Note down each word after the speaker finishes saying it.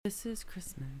This is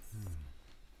Christmas.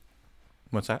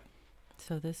 What's that?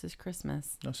 So this is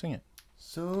Christmas. No, sing it.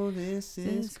 So this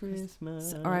is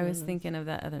Christmas. Or I was thinking of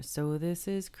that other. So this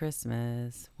is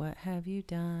Christmas. What have you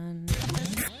done?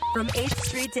 From 8th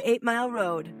Street to 8 Mile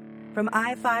Road. From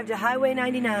I-5 to Highway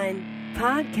 99.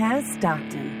 Podcast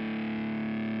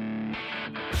Stockton.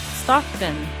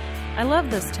 Stockton. I love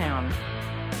this town.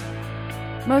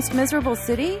 Most miserable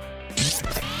city?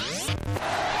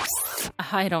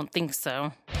 I don't think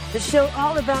so. The show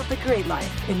all about the great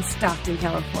life in Stockton,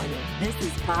 California. This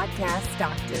is Podcast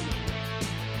Stockton.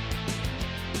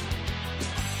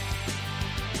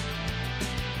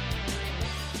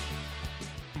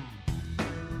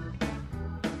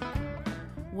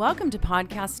 Welcome to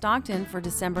Podcast Stockton for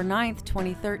December 9th,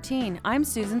 2013. I'm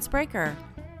Susan Spraker.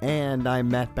 And I'm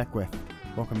Matt Beckwith.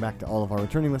 Welcome back to all of our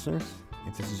returning listeners.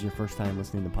 If this is your first time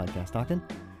listening to Podcast Stockton,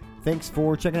 thanks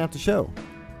for checking out the show.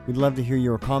 We'd love to hear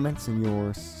your comments and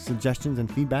your suggestions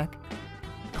and feedback.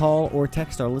 Call or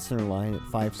text our listener line at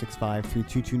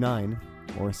 565-3229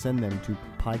 or send them to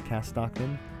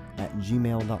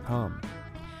podcaststockton@gmail.com.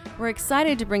 We're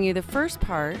excited to bring you the first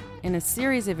part in a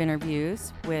series of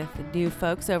interviews with new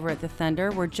folks over at the Thunder.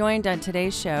 We're joined on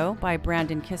today's show by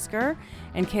Brandon Kisker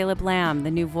and Caleb Lamb, the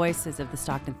new voices of the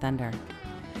Stockton Thunder.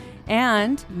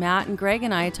 And Matt and Greg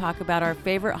and I talk about our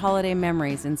favorite holiday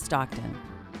memories in Stockton.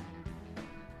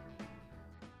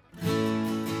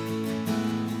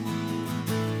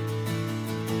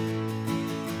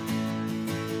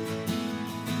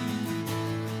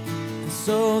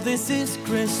 So this is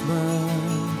Christmas,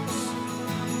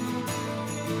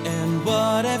 and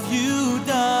what have you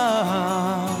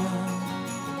done?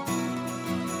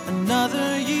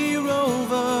 Another year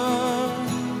over,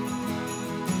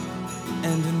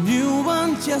 and a new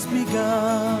one just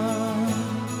begun.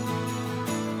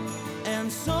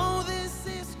 And so this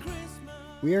is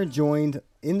Christmas. We are joined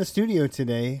in the studio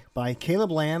today by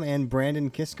Caleb Lamb and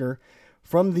Brandon Kisker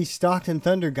from the Stockton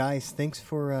Thunder. Guys, thanks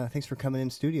for coming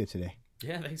in studio today.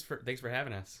 Yeah, thanks for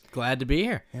having us. Glad to be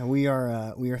here. And we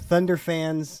are Thunder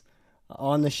fans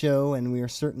on the show, and we are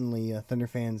certainly Thunder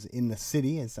fans in the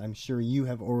city, as I'm sure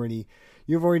you've already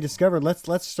discovered.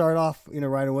 Let's start off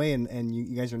right away, and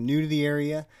you guys are new to the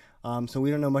area, so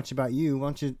we don't know much about you. Why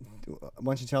don't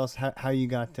you tell us how you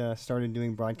got started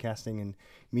doing broadcasting and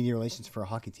media relations for a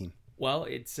hockey team? Well,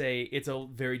 it's a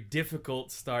very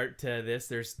difficult start to this.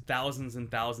 There's thousands and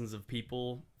thousands of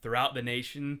people throughout the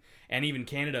nation, and even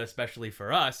Canada, especially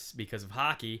for us, because of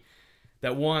hockey,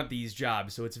 that want these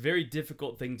jobs. So it's a very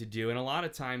difficult thing to do, and a lot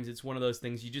of times it's one of those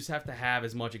things you just have to have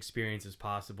as much experience as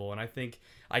possible. And I think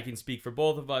I can speak for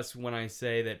both of us when I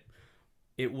say that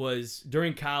it was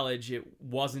during college, it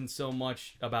wasn't so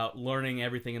much about learning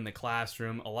everything in the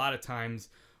classroom. A lot of times,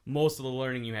 most of the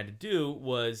learning you had to do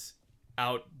was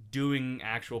out doing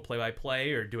actual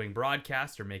play-by-play or doing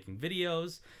broadcasts or making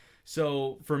videos.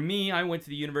 So for me, I went to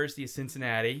the University of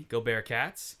Cincinnati, go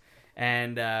Bearcats,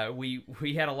 and we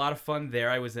had a lot of fun there.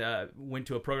 I went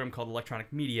to a program called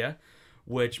Electronic Media,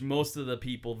 which most of the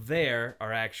people there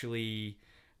are actually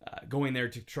going there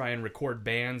to try and record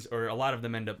bands, or a lot of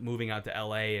them end up moving out to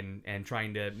LA and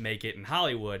trying to make it in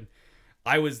Hollywood.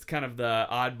 I was kind of the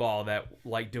oddball that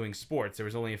liked doing sports. There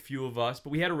was only a few of us,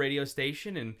 but we had a radio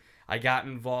station, and I got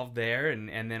involved there,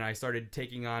 and then I started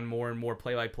taking on more and more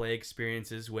play-by-play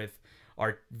experiences with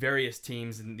our various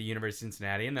teams in the University of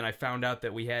Cincinnati. And then I found out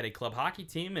that we had a club hockey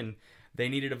team, and they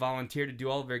needed a volunteer to do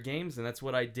all of their games, and that's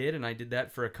what I did. And I did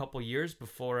that for a couple years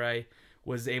before I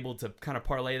was able to kind of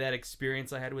parlay that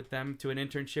experience I had with them to an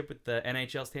internship with the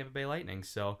NHL's Tampa Bay Lightning.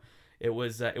 So it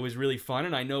was really fun.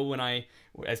 And I know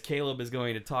as Caleb is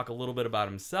going to talk a little bit about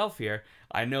himself here,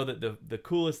 I know that the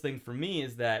coolest thing for me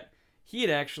is that he had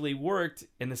actually worked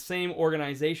in the same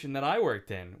organization that I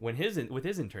worked in with his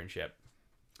internship.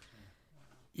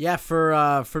 Yeah,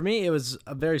 for me, it was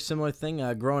a very similar thing.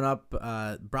 Growing up,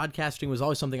 broadcasting was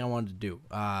always something I wanted to do.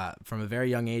 From a very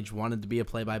young age, wanted to be a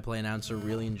play-by-play announcer.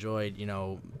 Really enjoyed,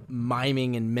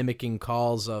 miming and mimicking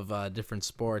calls of different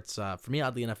sports. For me,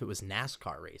 oddly enough, it was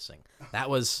NASCAR racing. That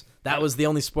was the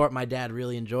only sport my dad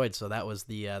really enjoyed. So that was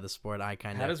the sport I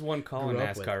kind of. How does one call a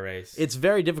NASCAR race? It's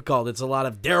very difficult. It's a lot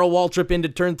of Darrell Waltrip into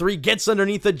turn 3, gets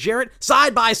underneath of Jarrett,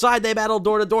 side by side they battle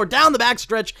door to door down the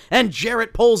backstretch, and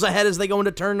Jarrett pulls ahead as they go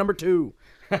into turn number 2.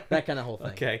 That kind of whole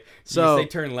thing. Okay. So you say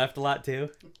turn left a lot too?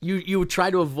 You would try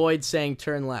to avoid saying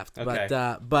turn left.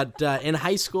 Okay. But in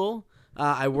high school,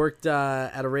 I worked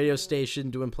at a radio station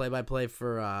doing play-by-play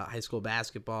for high school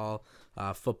basketball,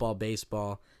 football,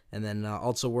 baseball, and then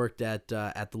also worked at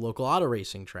the local auto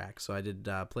racing track. So I did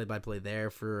play-by-play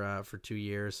there for 2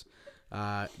 years.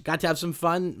 got to have some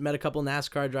fun. Met a couple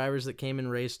NASCAR drivers that came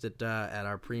and raced at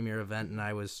our premiere event, and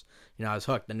I was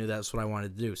hooked. I knew that's what I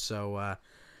wanted to do. So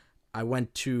I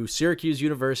went to Syracuse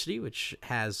University, which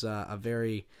has a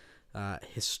very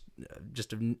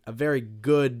just a very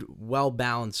good,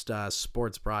 well-balanced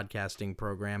sports broadcasting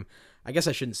program. I guess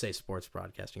I shouldn't say sports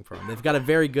broadcasting program. They've got a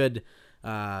very good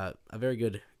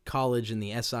college in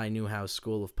the S.I. Newhouse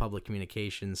School of Public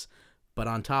Communications. But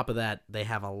on top of that, they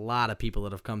have a lot of people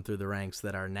that have come through the ranks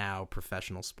that are now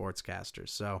professional sportscasters.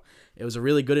 So it was a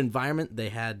really good environment. They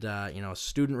had, a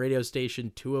student radio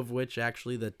station, 2 of which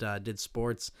actually that did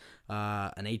sports,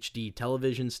 an HD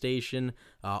television station.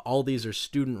 All these are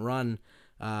student run.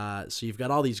 So you've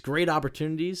got all these great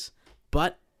opportunities.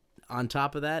 But on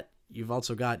top of that, you've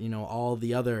also got, all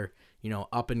the other,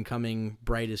 up and coming,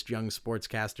 brightest young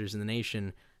sportscasters in the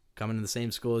nation coming to the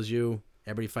same school as you.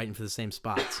 Everybody fighting for the same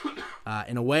spots.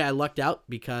 In a way, I lucked out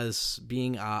because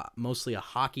being mostly a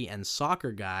hockey and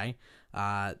soccer guy,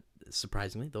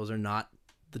 surprisingly, those are not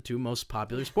the 2 most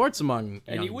popular sports among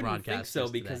and young you wouldn't think so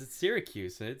broadcasters because today. it's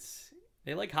Syracuse.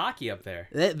 They like hockey up there.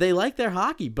 They like their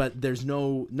hockey, but there's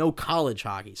no college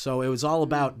hockey. So it was all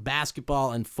about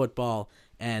basketball and football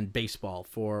and baseball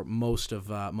for most of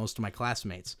my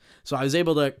classmates. So I was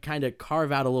able to kind of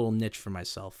carve out a little niche for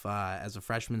myself. As a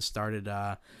freshman, started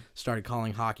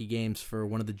calling hockey games for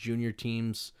one of the junior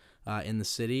teams in the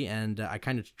city, and I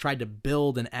kind of tried to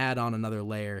build and add on another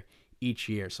layer each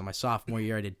year. So my sophomore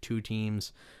year, I did 2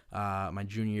 teams. My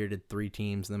junior year, did 3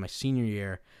 teams. And then my senior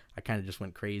year, I kind of just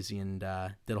went crazy and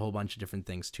did a whole bunch of different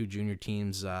things. 2 junior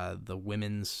teams, the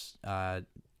women's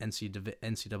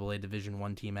NCAA Division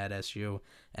I team at SU,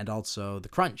 and also the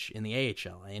Crunch in the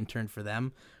AHL. I interned for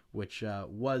them, which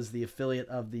was the affiliate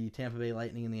of the Tampa Bay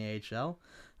Lightning in the AHL.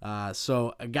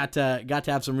 So I got to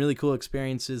have some really cool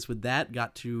experiences with that.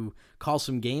 Got to call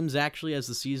some games actually as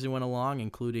the season went along,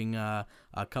 including a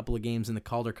couple of games in the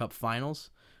Calder Cup Finals,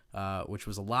 which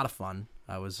was a lot of fun.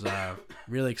 I was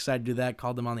really excited to do that.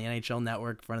 Called them on the NHL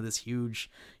Network in front of this huge,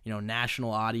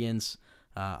 national audience.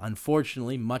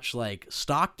 Unfortunately, much like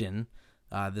Stockton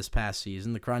this past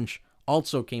season, the Crunch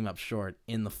also came up short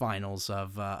in the finals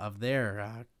of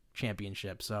their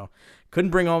championship. So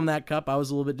couldn't bring home that cup. I was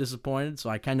a little bit disappointed. So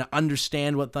I kind of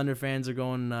understand what Thunder fans are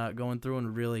going through, and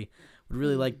would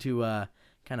really like to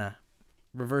kind of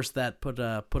reverse that, put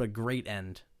a great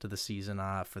end to the season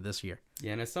for this year.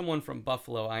 Yeah, and as someone from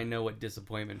Buffalo, I know what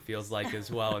disappointment feels like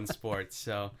as well in sports.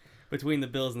 So between the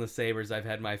Bills and the Sabres, I've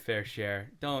had my fair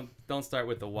share. Don't start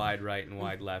with the wide right and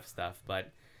wide left stuff,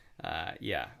 but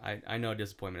yeah, I know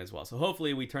disappointment as well. So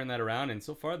hopefully we turn that around, and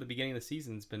so far the beginning of the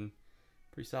season's been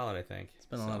pretty solid, I think. It's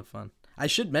been a lot of fun. I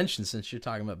should mention, since you're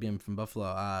talking about being from Buffalo,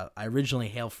 I originally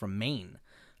hail from Maine,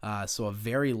 so a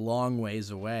very long ways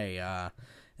away.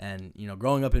 And,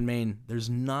 growing up in Maine, there's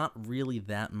not really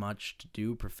that much to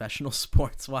do professional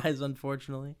sports-wise,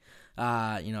 unfortunately.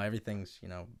 Everything's,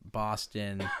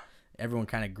 Boston. Everyone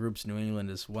kind of groups New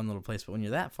England as one little place. But when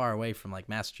you're that far away from, like,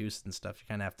 Massachusetts and stuff, you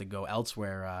kind of have to go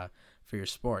elsewhere for your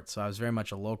sport. So I was very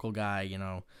much a local guy,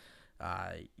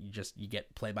 you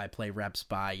get play-by-play reps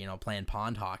by playing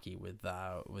pond hockey with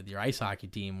your ice hockey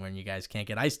team when you guys can't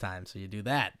get ice time, so you do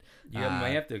that. You might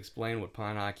have to explain what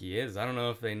pond hockey is. I don't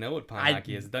know if they know what pond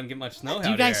hockey is. It doesn't get much snow out here.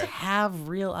 Do you guys have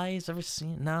real ice? Ever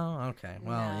seen? No. Okay.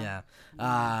 Well,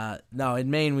 yeah. No, in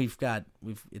Maine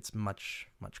it's much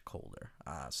colder.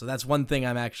 So that's one thing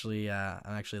I'm actually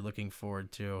looking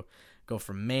forward to. Go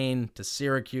from Maine to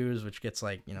Syracuse, which gets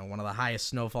one of the highest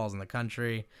snowfalls in the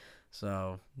country.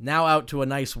 So now out to a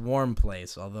nice warm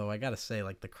place. Although I gotta say,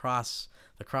 the cross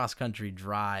country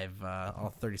drive,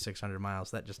 all 3,600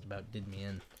 miles, that just about did me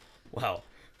in. Well,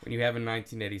 when you have a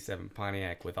 1987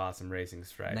 Pontiac with awesome racing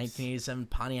stripes. 1987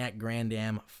 Pontiac Grand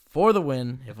Am for the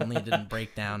win. If only it didn't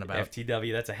break down about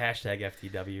FTW. That's a hashtag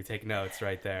FTW. Take notes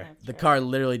right there. The car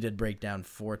literally did break down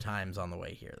 4 times on the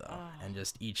way here, though, and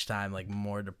just each time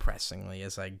more depressingly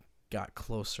as I got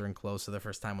closer and closer. The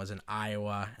first time was in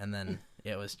Iowa, and then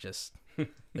it was just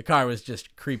the car was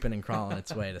just creeping and crawling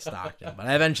its way to Stockton, but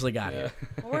I eventually got here.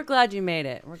 Well, we're glad you made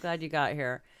it. We're glad you got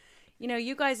here.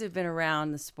 You guys have been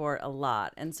around the sport a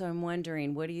lot, and so I'm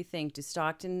wondering, what do you think? Do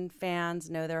Stockton fans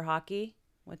know their hockey?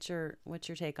 What's your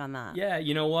take on that? Yeah,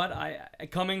 you know what? I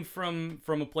coming from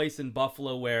a place in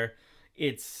Buffalo where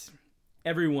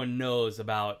everyone knows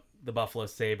about the Buffalo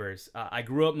Sabres. I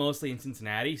grew up mostly in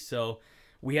Cincinnati, so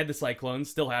we had the Cyclones,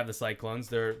 still have the Cyclones.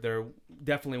 They're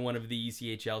definitely one of the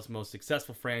ECHL's most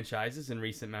successful franchises in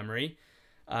recent memory.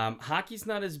 Hockey's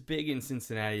not as big in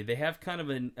Cincinnati. They have kind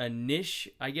of a niche,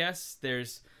 I guess.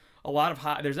 There's a lot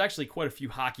of there's actually quite a few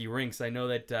hockey rinks. I know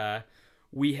that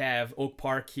we have Oak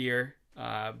Park here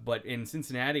But in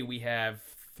Cincinnati, we have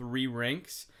 3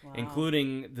 rinks,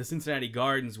 including the Cincinnati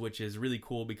Gardens, which is really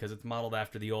cool because it's modeled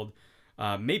after the old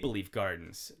Maple Leaf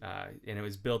Gardens, and it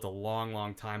was built a long,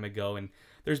 long time ago. And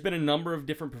there's been a number of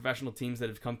different professional teams that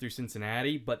have come through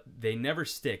Cincinnati, but they never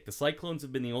stick. The Cyclones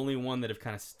have been the only one that have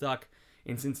kind of stuck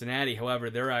in Cincinnati. However,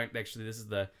 this is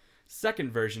the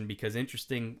second version, because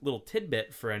interesting little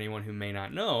tidbit for anyone who may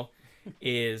not know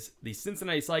is the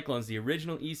Cincinnati Cyclones, the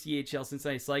original ECHL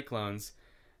Cincinnati Cyclones,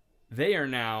 they are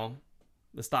now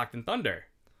the Stockton Thunder.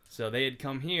 So they had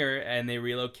come here and they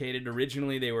relocated.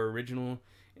 Originally, they were originally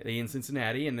in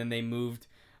Cincinnati, and then they moved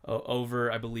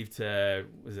over, I believe, to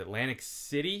Atlantic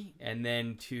City, and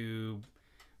then to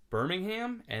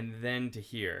Birmingham, and then to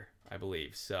here, I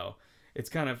believe. So it's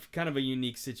kind of a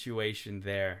unique situation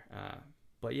there.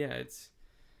 But yeah,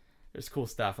 there's cool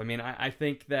stuff. I mean, I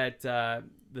think that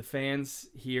the fans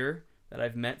here that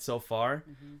I've met so far,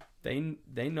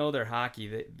 they know their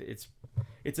hockey.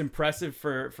 It's impressive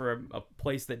for a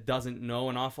place that doesn't know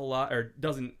an awful lot, or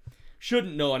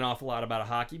shouldn't know an awful lot about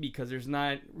hockey, because there's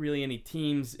not really any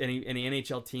teams, any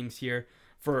NHL teams here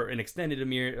for an extended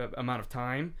amount of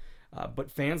time.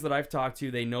 But fans that I've talked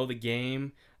to, they know the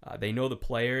game, they know the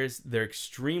players. They're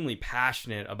extremely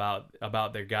passionate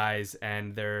about their guys,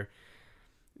 and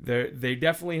they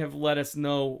definitely have let us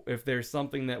know if there's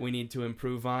something that we need to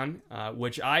improve on,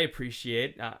 which I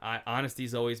appreciate. Honesty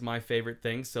is always my favorite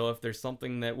thing. So if there's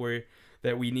something that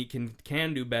we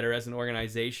can do better as an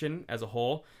organization as a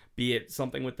whole, be it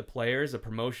something with the players, a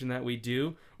promotion that we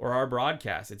do, or our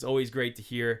broadcast, it's always great to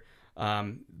hear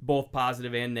both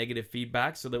positive and negative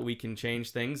feedback so that we can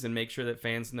change things and make sure that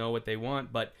fans know what they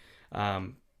want. But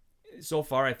so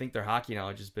far, I think their hockey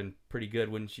knowledge has been pretty good.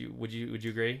 Would you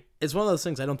agree? It's one of those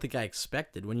things I don't think I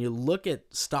expected. When you look at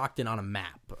Stockton on a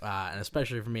map, and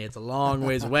especially for me, it's a long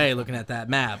ways away looking at that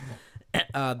map.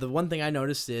 The one thing I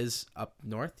noticed is up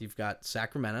north, you've got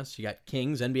Sacramento, so you got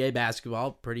Kings, NBA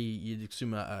basketball, you'd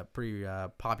assume a pretty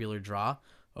popular draw.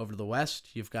 Over to the west,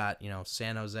 you've got,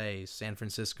 San Jose, San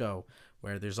Francisco,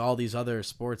 where there's all these other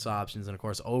sports options, and of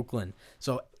course Oakland.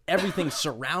 So everything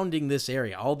surrounding this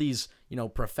area, all these,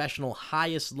 professional,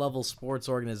 highest level sports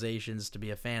organizations to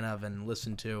be a fan of and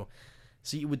listen to.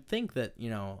 So you would think that,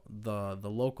 the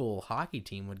local hockey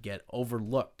team would get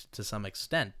overlooked to some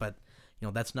extent, but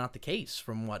that's not the case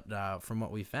from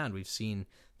what we found. We've seen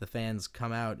the fans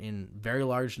come out in very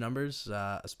large numbers,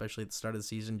 especially at the start of the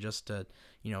season, just to,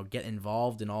 get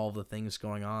involved in all of the things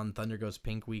going on. Thunder Goes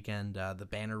Pink weekend, the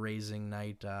banner raising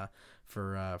night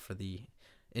for the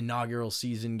inaugural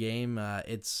season game.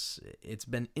 It's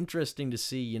been interesting to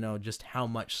see, just how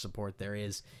much support there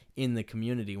is in the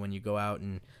community when you go out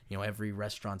and, every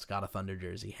restaurant's got a Thunder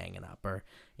jersey hanging up, or,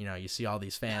 you see all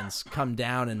these fans come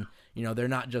down and, they're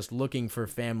not just looking for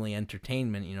family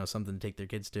entertainment, something to take their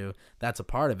kids to. That's a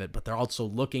part of it, but they're also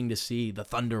looking to see the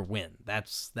Thunder win.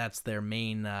 That's their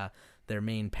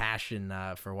main passion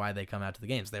for why they come out to the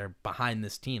games. They're behind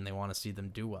this team. They want to see them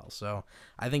do well. So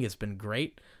I think it's been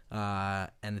great, and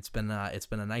it's been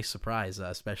a nice surprise,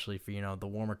 especially for the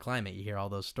warmer climate. You hear all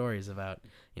those stories about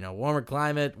warmer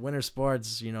climate, winter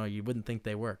sports. You wouldn't think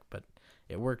they work, but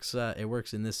it works. It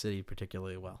works in this city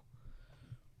particularly well.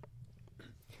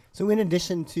 So in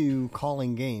addition to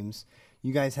calling games,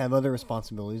 you guys have other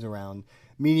responsibilities around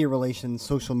media relations,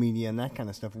 social media, and that kind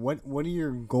of stuff. What are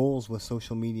your goals with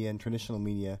social media and traditional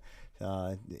media?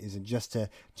 Is it just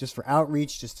for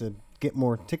outreach, just to get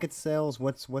more ticket sales?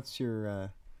 What are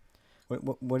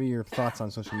your thoughts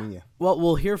on social media? Well,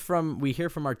 we hear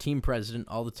from our team president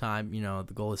all the time.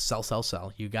 The goal is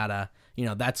sell. You gotta,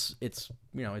 it's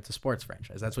a sports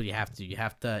franchise. That's what you have to do. You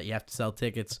have to sell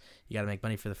tickets. You got to make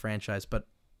money for the franchise. But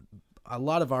a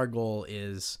lot of our goal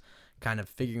is kind of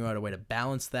figuring out a way to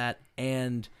balance that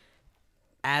and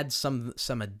add some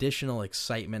additional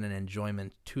excitement and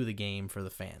enjoyment to the game for the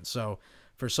fans. So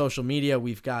for social media,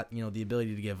 we've got, the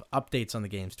ability to give updates on the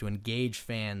games, to engage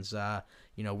fans,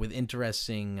 with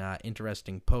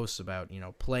interesting posts about,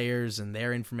 players and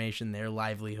their information, their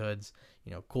livelihoods,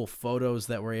 cool photos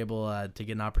that we're able to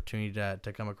get an opportunity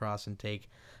to come across and take.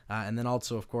 And then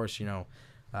also, of course,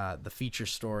 the feature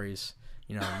stories,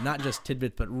 not just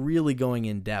tidbits, but really going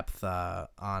in depth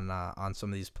on some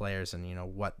of these players and,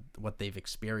 what they've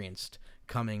experienced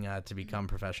coming to become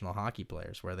professional hockey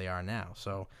players where they are now.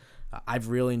 So I've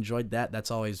really enjoyed that.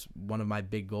 That's always one of my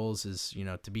big goals is,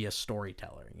 to be a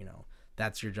storyteller.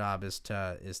 That's your job, is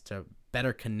to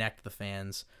better connect the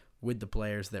fans with the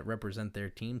players that represent their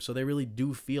team, so they really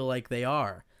do feel like they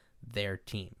are their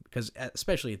team. Because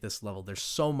especially at this level, there's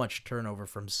so much turnover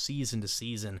from season to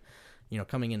season.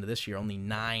 coming into this year, only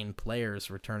 9 players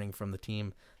returning from the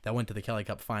team that went to the Kelly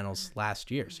Cup Finals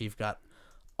last year. So you've got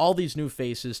all these new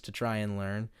faces to try and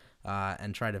learn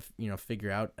and try to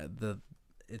figure out.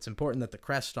 It's important that the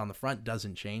crest on the front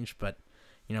doesn't change, but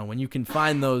when you can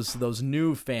find those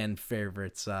new fan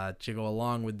favorites to go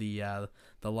along with the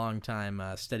longtime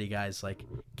steady guys like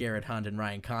Garrett Hunt and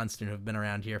Ryan Constant, who have been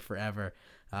around here forever.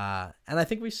 And I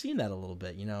think we've seen that a little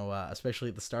bit, especially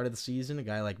at the start of the season. A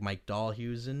guy like Mike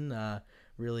Dahlhusen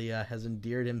really has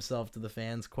endeared himself to the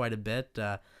fans quite a bit.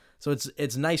 So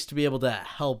it's nice to be able to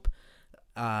help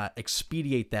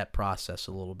expedite that process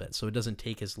a little bit, so it doesn't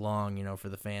take as long, for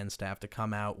the fans to have to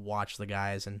come out, watch the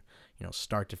guys, and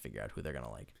start to figure out who they're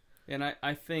gonna like. And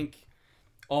I think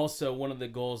also one of the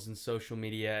goals in social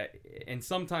media, and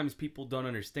sometimes people don't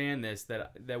understand this,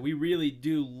 that we really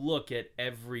do look at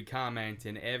every comment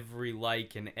and every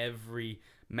like and every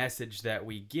message that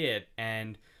we get,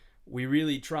 and we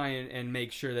really try and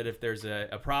make sure that if there's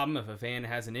a problem, if a fan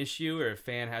has an issue or if a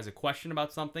fan has a question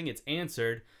about something, it's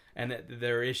answered and that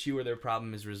their issue or their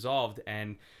problem is resolved.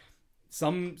 And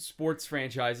some sports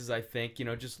franchises, I think,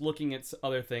 just looking at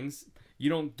other things, you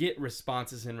don't get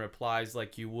responses and replies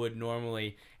like you would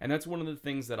normally. And that's one of the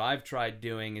things that I've tried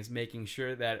doing, is making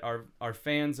sure that our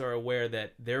fans are aware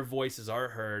that their voices are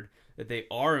heard, that they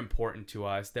are important to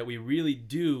us, that we really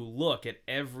do look at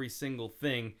every single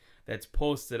thing that's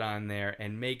posted on there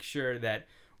and make sure that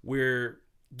we're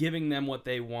giving them what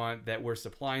they want, that we're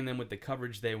supplying them with the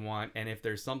coverage they want, and if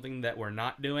there's something that we're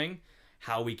not doing,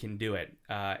 how we can do it.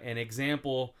 An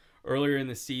example, earlier in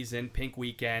the season, Pink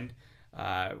Weekend,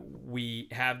 we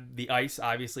have the ice,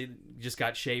 obviously, just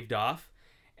got shaved off,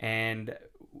 and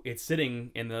it's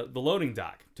sitting in the loading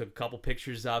dock. Took a couple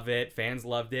pictures of it. Fans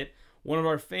loved it. One of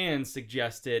our fans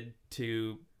suggested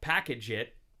to package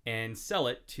it and sell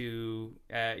it to,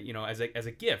 as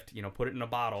a gift, put it in a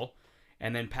bottle,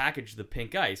 and then package the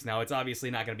pink ice. Now, it's obviously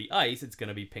not going to be ice. It's going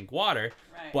to be pink water.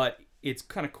 Right. But it's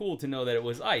kind of cool to know that it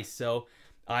was ice. So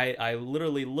I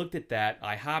literally looked at that.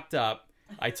 I hopped up.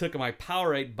 I took my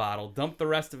Powerade bottle, dumped the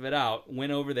rest of it out,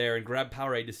 went over there and grabbed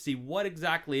Powerade to see what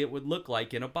exactly it would look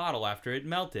like in a bottle after it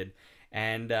melted.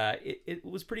 And it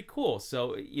was pretty cool.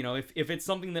 So, if it's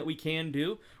something that we can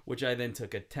do, which I then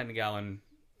took a 10-gallon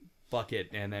bucket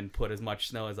and then put as much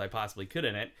snow as I possibly could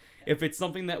in it. If it's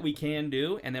something that we can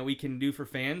do and that we can do for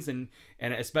fans, and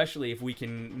especially if we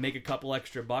can make a couple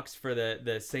extra bucks for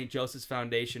the St. Joseph's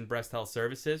Foundation Breast Health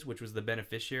Services, which was the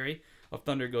beneficiary of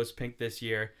Thunder Goes Pink this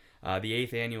year, the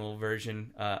 8th annual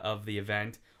version of the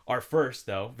event. Our first,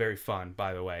 though, very fun,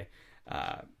 by the way.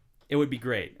 It would be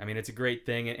great. I mean, it's a great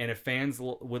thing. And if fans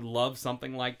would love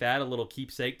something like that, a little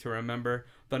keepsake to remember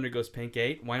Thunder Goes Pink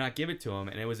 8, why not give it to them?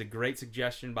 And it was a great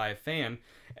suggestion by a fan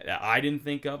that I didn't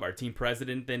think of, our team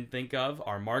president didn't think of,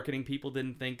 our marketing people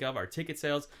didn't think of, our ticket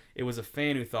sales. It was a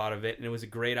fan who thought of it, and it was a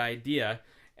great idea,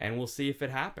 and we'll see if it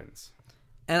happens.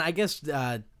 And I guess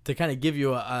to kind of give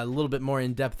you a little bit more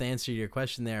in-depth answer to your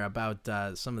question there about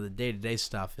some of the day-to-day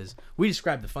stuff, is we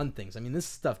describe the fun things. I mean, this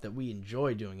is stuff that we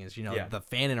enjoy doing, is the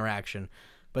fan interaction,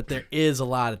 but there is a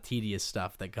lot of tedious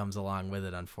stuff that comes along with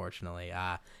it, unfortunately.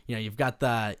 You've got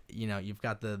the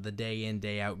day in,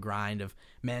 day out grind of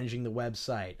managing the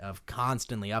website, of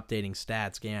constantly updating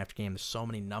stats game after game. There's so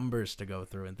many numbers to go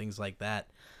through and things like that.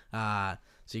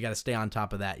 So you got to stay on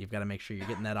top of that. You've got to make sure you're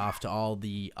getting that off to all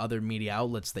the other media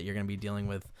outlets that you're going to be dealing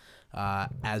with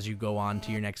as you go on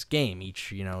to your next game.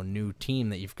 Each new team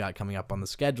that you've got coming up on the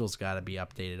schedule's got to be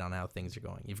updated on how things are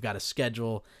going. You've got to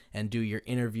schedule and do your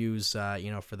interviews,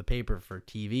 for the paper, for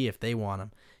TV if they want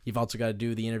them. You've also got to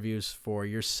do the interviews for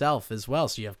yourself as well,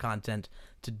 so you have content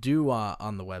to do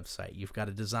on the website. You've got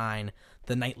to design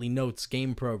the nightly notes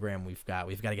game program we've got.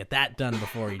 We've got to get that done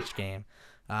before each game.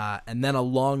 And then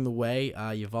along the way,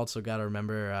 you've also got to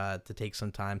remember to take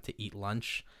some time to eat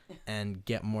lunch and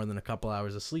get more than a couple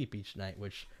hours of sleep each night,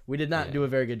 which we did not do a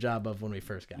very good job of when we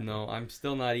first got here. No, I'm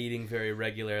still not eating very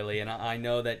regularly, and I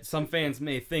know that some fans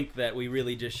may think that we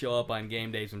really just show up on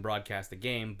game days and broadcast a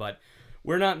game, but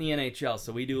we're not in the NHL,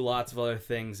 so we do lots of other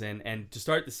things. And to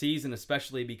start the season,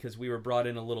 especially because we were brought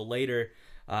in a little later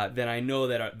than I know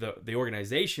that the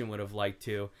organization would have liked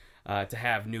to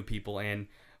have new people in,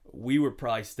 we were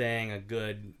probably staying a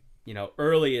good,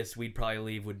 earliest we'd probably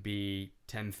leave would be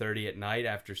 10:30 at night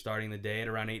after starting the day at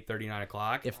around 8:30, 9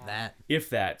 o'clock. If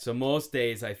that. So most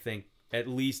days, I think, at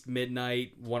least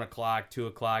midnight, 1 o'clock, 2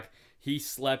 o'clock. He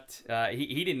slept.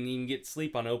 He didn't even get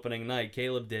sleep on opening night.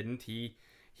 Caleb didn't.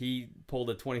 He pulled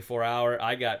a 24-hour.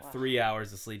 I got 3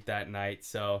 hours of sleep that night.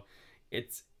 So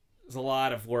it's a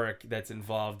lot of work that's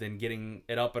involved in getting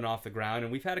it up and off the ground.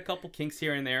 And we've had a couple kinks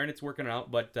here and there, and it's working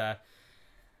out. But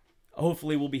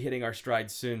hopefully we'll be hitting our stride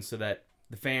soon so that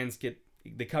the fans get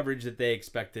the coverage that they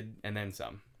expected and then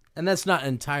some. And that's not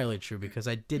entirely true because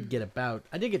I did get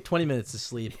 20 minutes of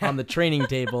sleep on the training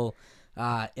table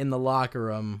in the locker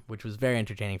room, which was very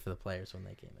entertaining for the players when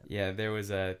they came in. Yeah,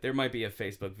 there might be a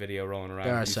Facebook video rolling around.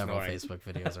 There are of you several snoring. Facebook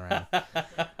videos around.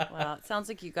 Well, it sounds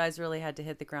like you guys really had to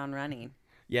hit the ground running.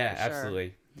 Yeah, For sure.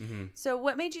 absolutely. Mm-hmm. So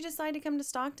what made you decide to come to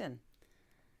Stockton?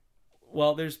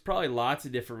 Well, there's probably lots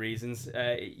of different reasons.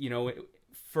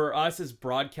 For us as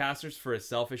broadcasters, for a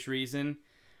selfish reason,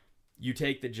 you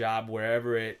take the job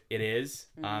wherever it is.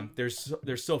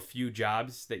 There's so few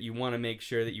jobs that you want to make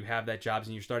sure that you have that jobs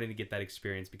and you're starting to get that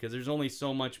experience because there's only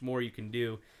so much more you can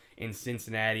do in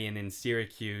Cincinnati and in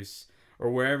Syracuse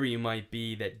or wherever you might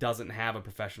be that doesn't have a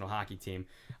professional hockey team.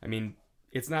 I mean,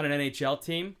 it's not an NHL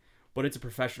team, but it's a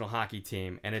professional hockey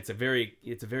team, and it's a very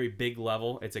big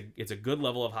level. It's a good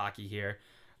level of hockey here.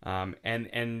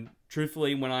 And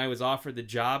truthfully, when I was offered the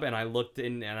job and I looked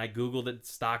in and I Googled it,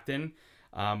 Stockton,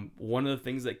 one of the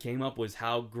things that came up was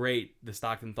how great the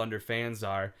Stockton Thunder fans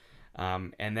are.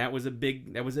 And that was a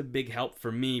big help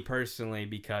for me personally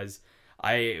because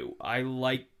I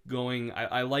like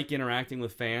I like interacting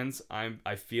with fans.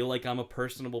 I feel like I'm a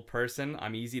personable person.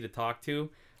 I'm easy to talk to.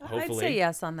 Hopefully. I'd say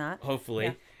yes on that. Hopefully.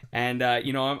 Yeah. And,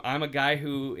 I'm a guy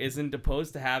who isn't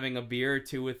opposed to having a beer or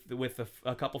two with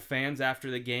a couple fans after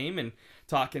the game and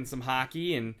talking some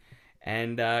hockey and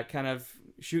kind of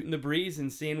shooting the breeze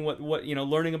and seeing what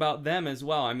learning about them as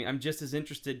well. I mean, I'm just as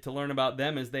interested to learn about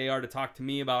them as they are to talk to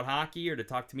me about hockey or to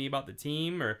talk to me about the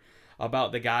team or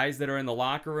about the guys that are in the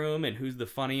locker room and who's the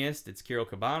funniest. It's Kirill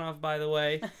Kabanov, by the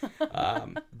way.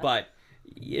 But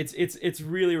it's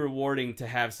really rewarding to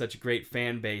have such a great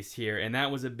fan base here, and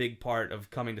that was a big part of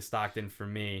coming to Stockton for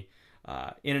me.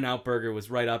 In-N-Out Burger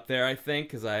was right up there, I think,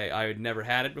 because I had never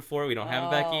had it before. We don't have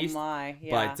it back east. Oh my,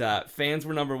 yeah. But fans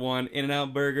were number one.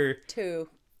 In-N-Out Burger. 2.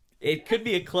 It could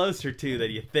be a closer 2 than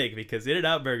you think because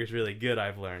In-N-Out Burger is really good,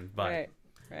 I've learned. But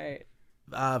Right.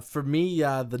 For me,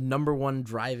 the number one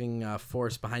driving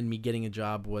force behind me getting a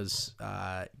job was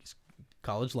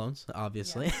college loans,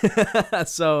 obviously. Yeah.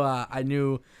 So I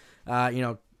knew,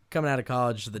 coming out of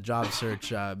college, the job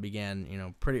search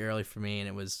began, pretty early for me, and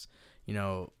it was,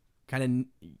 kind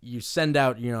of you send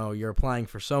out, you're applying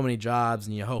for so many jobs,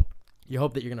 and you hope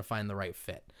that you're gonna find the right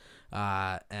fit.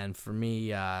 And for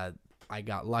me, I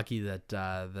got lucky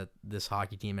that this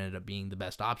hockey team ended up being the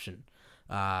best option.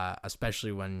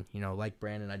 Especially when, like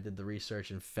Brandon, I did the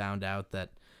research and found out that,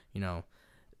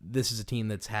 this is a team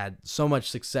that's had so much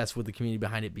success with the community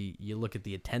behind it. You look at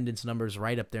the attendance numbers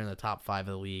right up there in the top 5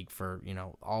 of the league for,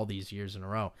 all these years in a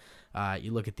row.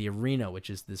 You look at the arena, which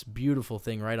is this beautiful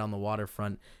thing right on the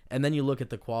waterfront. And then you look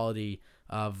at the quality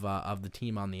of the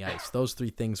team on the ice. Those 3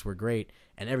 things were great.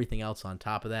 And everything else on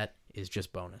top of that is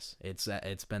just bonus.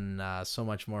 It's been so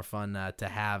much more fun to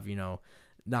have,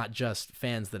 not just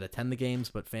fans that attend the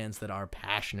games, but fans that are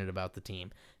passionate about the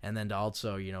team. And then to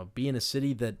also, be in a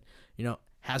city that,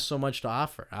 has so much to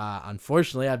offer.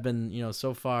 Unfortunately, I've been,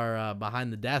 so far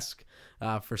behind the desk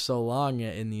for so long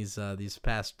in these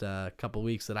past couple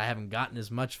weeks that I haven't gotten as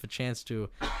much of a chance to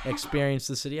experience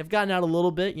the city. I've gotten out a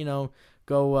little bit,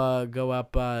 go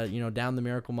up, down the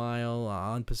Miracle Mile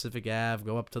on Pacific Ave,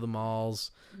 go up to the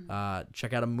malls,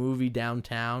 check out a movie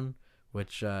downtown,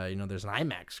 which, there's an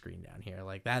IMAX screen down here.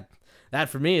 Like that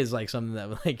for me is like something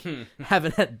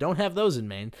that don't have those in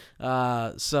Maine.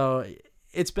 So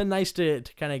it's been nice to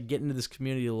kind of get into this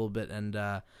community a little bit and,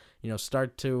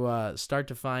 start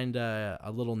to find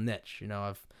a little niche.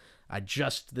 I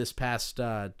just this past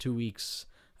 2 weeks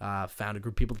found a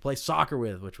group of people to play soccer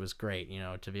with, which was great,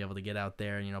 to be able to get out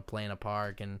there, play in a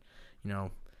park and,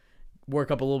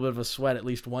 work up a little bit of a sweat at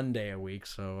least one day a week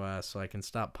so I can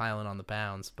stop piling on the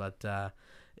pounds. But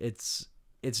it's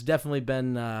definitely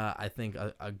been, I think,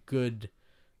 a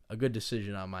good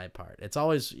decision on my part. It's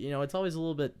always, a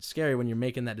little bit scary when you're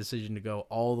making that decision to go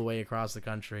all the way across the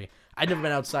country. I'd never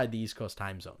been outside the East Coast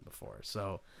time zone before,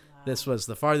 so this was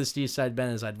the farthest east I'd been.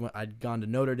 As I'd gone to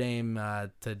Notre Dame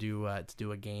to do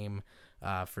a game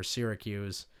for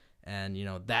Syracuse, and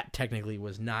that technically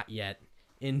was not yet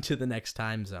into the next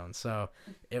time zone, so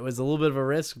it was a little bit of a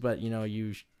risk, but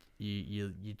you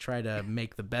try to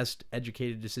make the best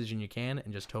educated decision you can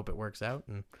and just hope it works out,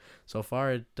 and so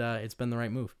far it's been the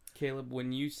right move. Caleb,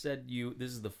 when you said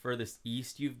this is the furthest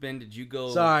east you've been, did you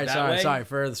go Sorry, way?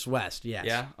 furthest west, yes.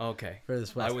 Yeah? Okay.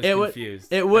 Furthest west. I was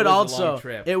confused. It would was a long also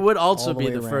trip. it would also All the be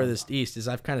way the around. furthest east, as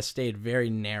I've kind of stayed very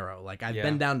narrow. Like I've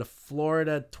been down to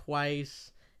Florida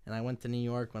twice and I went to New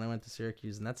York when I went to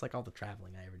Syracuse, and that's like all the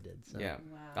traveling I ever did. So. Yeah.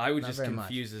 I was Not just very much.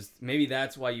 confused as maybe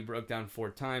that's why you broke down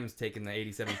 4 times taking the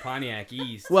 87 Pontiac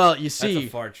East. Well, you see, that's a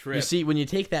far trip. you see, when you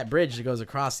take that bridge that goes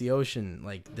across the ocean,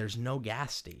 like there's no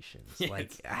gas stations. Yeah,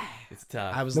 Like it's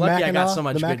tough. I was lucky I got so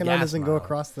much the good Mackinac gas doesn't go mileage.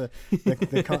 across the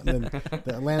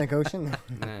Atlantic Ocean.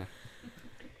 Yeah.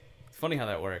 It's funny how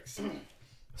that works.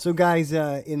 So, guys,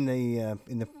 in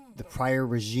the prior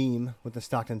regime with the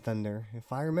Stockton Thunder,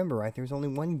 if I remember right, there's only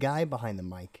one guy behind the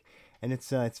mic, and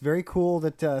it's very cool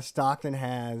that Stockton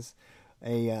has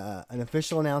an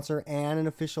official announcer and an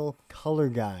official color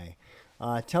guy.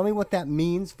 Tell me what that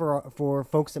means for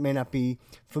folks that may not be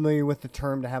familiar with the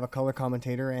term to have a color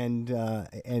commentator, and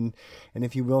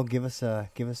if you will, give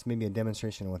us maybe a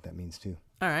demonstration of what that means too.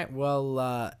 All right. Well,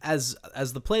 as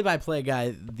the play-by-play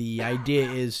guy, the idea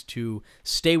is to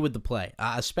stay with the play,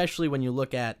 especially when you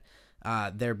look at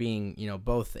there being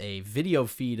both a video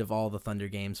feed of all the Thunder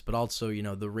games, but also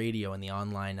the radio and the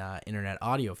online internet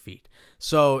audio feed.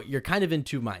 So you're kind of in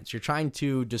two minds. You're trying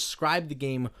to describe the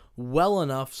game well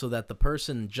enough so that the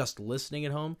person just listening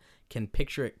at home can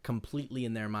picture it completely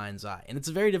in their mind's eye, and it's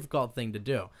a very difficult thing to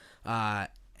do. And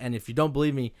if you don't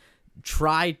believe me,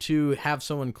 try to have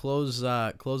someone close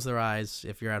their eyes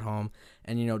if you're at home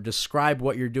and describe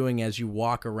what you're doing as you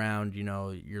walk around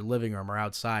your living room or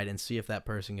outside, and see if that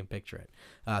person can picture it.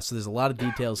 So there's a lot of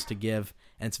details to give,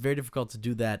 and it's very difficult to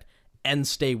do that and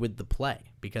stay with the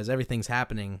play because everything's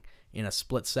happening in a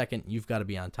split second. You've got to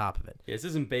be on top of it. Yeah, this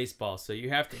isn't baseball, so you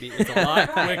have to be. It's a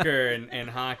lot quicker in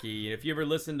hockey. If you ever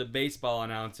listen to baseball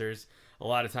announcers, a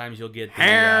lot of times you'll get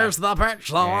Here's the pitch,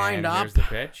 the wind up, here's the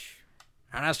pitch.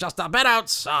 and it's just a bit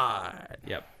outside.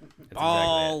 Yep. That's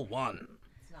Ball exactly one. it.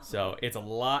 So it's a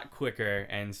lot quicker,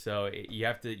 and so you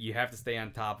have to stay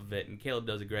on top of it. And Caleb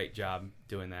does a great job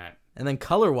doing that. And then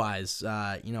color-wise,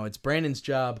 it's Brandon's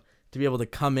job to be able to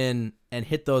come in and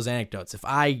hit those anecdotes. If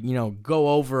I, go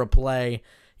over a play,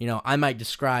 I might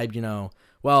describe,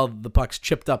 well, the puck's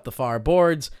chipped up the far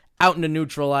boards, out into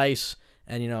neutral ice,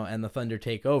 and, and the Thunder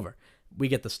take over. We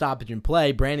get the stoppage in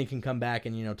play. Brandon can come back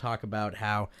and, talk about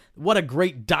what a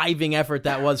great diving effort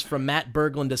that was from Matt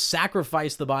Berglund to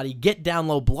sacrifice the body, get down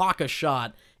low, block a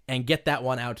shot, and get that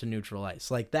one out to neutral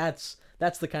ice. Like, that's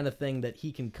the kind of thing that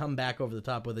he can come back over the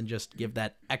top with and just give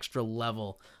that extra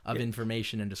level of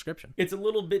information and description. It's a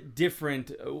little bit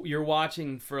different. You're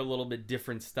watching for a little bit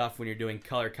different stuff when you're doing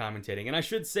color commentating. And I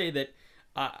should say that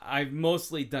I've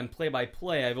mostly done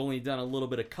play-by-play. I've only done a little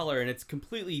bit of color, and it's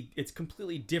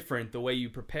completely different the way you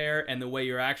prepare and the way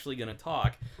you're actually going to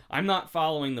talk. I'm not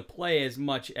following the play as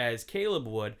much as Caleb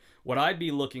would. What I'd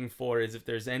be looking for is if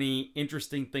there's any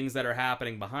interesting things that are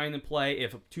happening behind the play,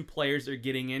 if 2 players are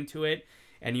getting into it,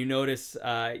 and you notice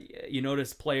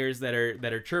players that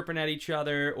are chirping at each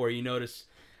other, or you notice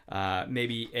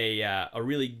maybe a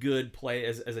really good play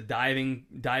as a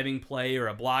diving play or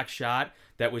a block shot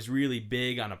that was really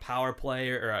big on a power play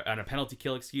or on a penalty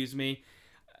kill,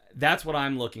 That's what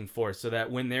I'm looking for, so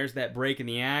that when there's that break in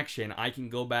the action, I can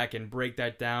go back and break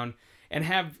that down and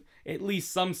have at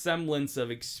least some semblance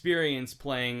of experience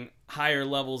playing higher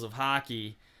levels of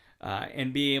hockey,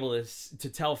 and be able to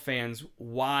tell fans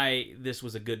why this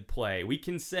was a good play. We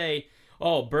can say,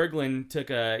 oh, Berglund took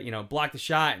blocked the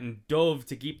shot and dove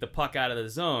to keep the puck out of the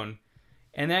zone.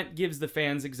 And that gives the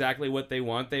fans exactly what they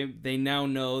want. They now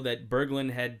know that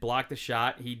Berglund had blocked the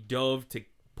shot. He dove to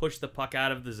push the puck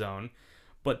out of the zone.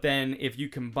 But then if you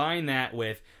combine that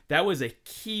with, that was a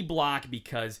key block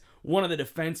because one of the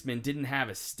defensemen didn't have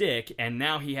a stick, and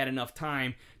now he had enough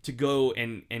time to go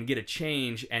and get a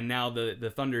change, and now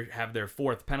the Thunder have their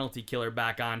 4th penalty killer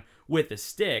back on with a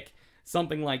stick.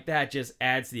 Something like that just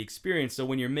adds to the experience. So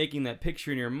when you're making that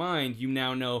picture in your mind, you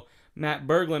now know Matt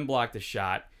Berglund blocked a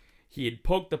shot. He had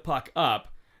poked the puck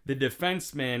up. The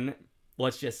defenseman,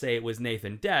 let's just say it was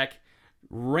Nathan Deck,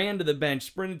 ran to the bench,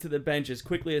 sprinted to the bench as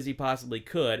quickly as he possibly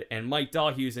could, and Mike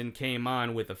Dahlhusen came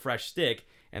on with a fresh stick,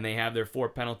 and they have their 4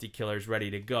 penalty killers ready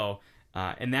to go.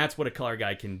 And that's what a color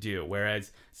guy can do.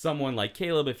 Whereas someone like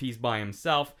Caleb, if he's by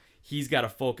himself, he's got to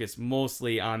focus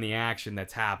mostly on the action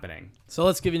that's happening. So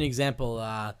let's give you an example.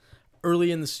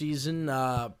 Early in the season,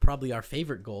 probably our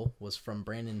favorite goal was from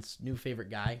Brandon's new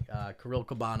favorite guy, Kirill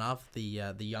Kabanov,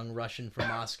 the young Russian from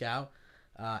Moscow.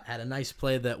 Had a nice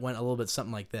play that went a little bit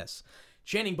something like this.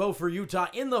 Channing Bow for Utah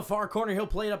in the far corner. He'll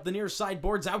play it up the near side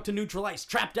boards out to neutral ice.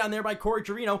 Trapped down there by Corey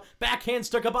Torino. Backhands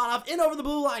to Kabanov in over the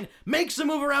blue line. Makes a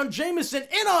move around Jameson.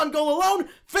 In on goal alone.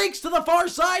 Fakes to the far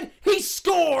side. He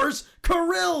scores!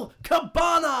 Kirill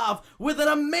Kabanov with an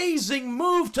amazing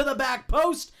move to the back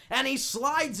post. And he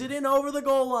slides it in over the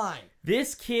goal line.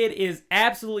 This kid is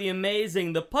absolutely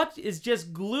amazing. The puck is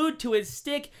just glued to his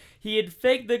stick. He had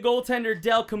faked the goaltender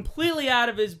Dell completely out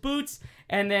of his boots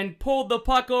and then pulled the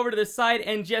puck over to the side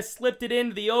and just slipped it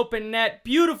into the open net.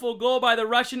 Beautiful goal by the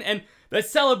Russian, and the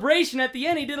celebration at the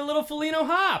end, he did a little Foligno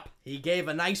hop. He gave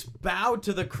a nice bow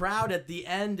to the crowd at the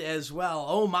end as well.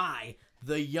 Oh my,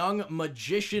 the young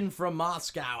magician from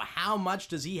Moscow. How much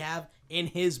does he have in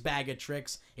his bag of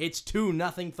tricks? It's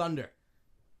 2-0 Thunder.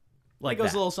 Like it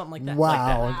goes that. a little something like that.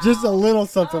 Wow, just a little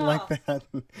something like that.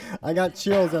 I got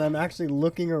chills, and I'm actually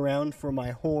looking around for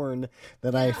my horn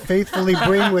that I faithfully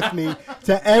bring with me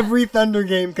to every Thunder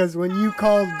game, because when you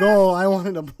called goal, I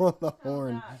wanted to blow the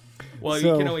horn. Well,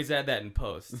 So- you can always add that in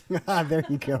post. There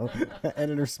you go.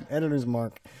 Editor's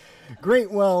mark. Great.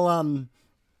 Well, Wow.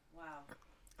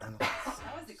 That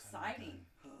was exciting.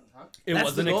 It That's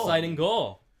was the an goal. exciting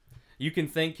goal. You can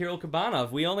thank Kirill Kabanov.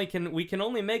 We can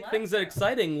only make things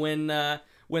exciting when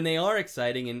they are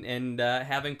exciting, and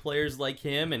having players like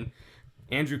him and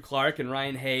Andrew Clark and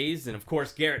Ryan Hayes, and of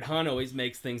course Garrett Hunt always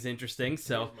makes things interesting.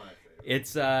 So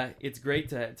it's great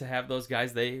to have those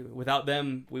guys. Without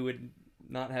them, we would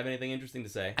not have anything interesting to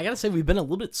say. I gotta say, we've been a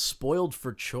little bit spoiled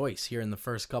for choice here in the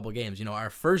first couple games. You know,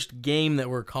 our first game that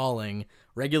we're calling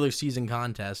regular season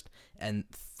contest, and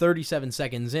 37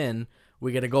 seconds in,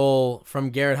 we get a goal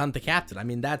from Garrett Hunt, the captain. I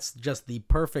mean, that's just the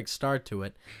perfect start to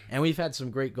it. And we've had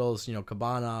some great goals. You know,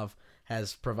 Kabanov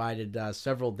has provided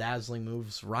several dazzling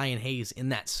moves. Ryan Hayes in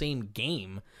that same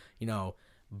game, you know,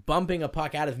 bumping a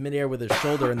puck out of midair with his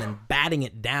shoulder and then batting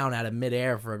it down out of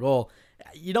midair for a goal.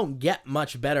 You don't get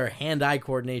much better hand-eye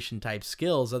coordination type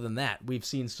skills other than that. We've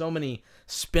seen so many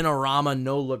spinorama,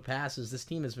 no-look passes. This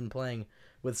team has been playing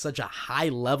with such a high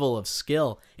level of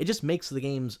skill. It just makes the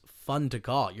games fun to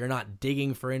call. You're not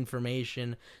digging for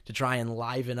information to try and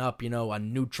liven up, you know, a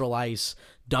neutral ice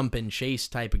dump and chase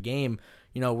type of game.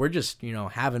 You know, we're just, you know,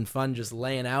 having fun, just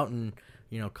laying out and,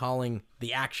 you know, calling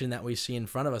the action that we see in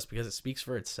front of us because it speaks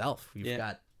for itself. We've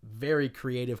got very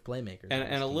creative playmakers.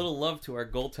 And a little love to our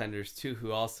goaltenders too,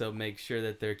 who also make sure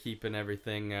that they're keeping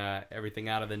everything out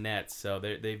of the net. So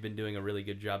they've been doing a really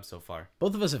good job so far.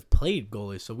 Both of us have played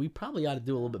goalies, so we probably ought to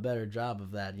do a little bit better job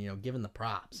of that, you know, given the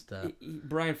props.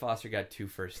 Brian Foster got 2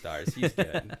 first stars. He's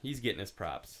good. He's getting his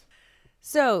props.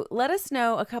 So let us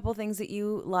know a couple things that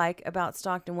you like about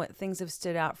Stockton, what things have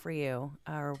stood out for you,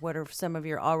 or what are some of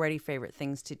your already favorite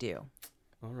things to do.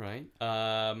 All right.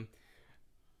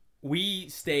 We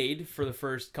stayed for the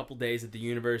first couple days at the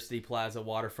University Plaza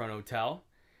Waterfront Hotel.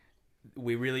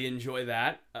 We really enjoy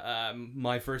that.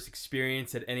 My first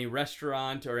experience at any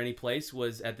restaurant or any place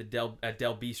was at the Del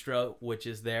Bistro, which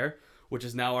is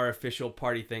now our official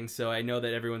party thing. So I know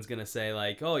that everyone's going to say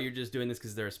like, oh, you're just doing this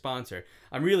because they're a sponsor.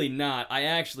 I'm really not. I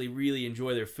actually really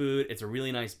enjoy their food. It's a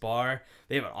really nice bar.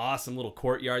 They have an awesome little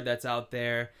courtyard that's out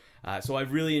there. So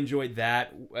I've really enjoyed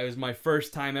that. It was my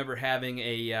first time ever having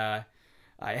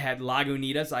I had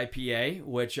Lagunitas IPA,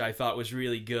 which I thought was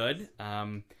really good.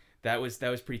 That was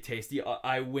pretty tasty.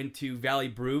 I went to Valley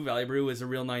Brew. Valley Brew is a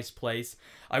real nice place.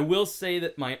 I will say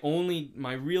that my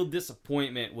real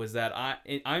disappointment was that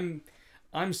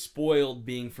I'm spoiled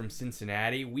being from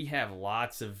Cincinnati. We have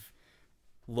lots of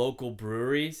local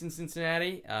breweries in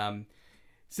Cincinnati.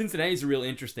 Cincinnati's real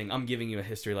interesting. I'm giving you a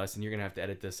history lesson. You're gonna have to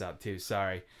edit this out too.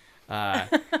 Sorry.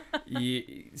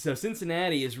 So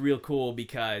Cincinnati is real cool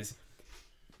because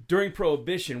during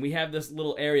Prohibition, we have this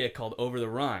little area called Over the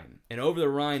Rhine. And Over the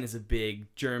Rhine is a big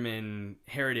German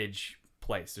heritage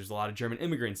place. There's a lot of German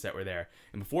immigrants that were there.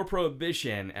 And before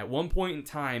Prohibition, at one point in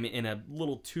time, in a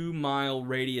little 2-mile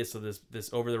radius of this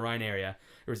Over the Rhine area,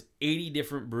 there was 80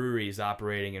 different breweries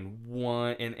operating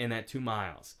in that 2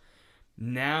 miles.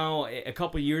 Now, a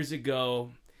couple years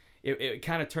ago, it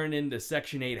kind of turned into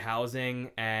Section 8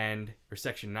 housing or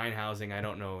Section 9 housing. I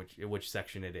don't know which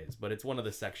section it is, but it's one of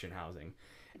the section housing.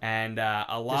 And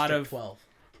a lot District of 12.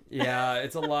 Yeah,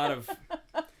 it's a lot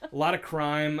of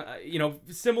crime. You know,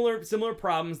 similar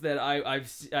problems that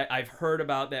I've heard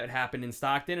about that happened in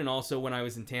Stockton, and also when I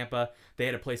was in Tampa, they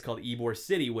had a place called Ybor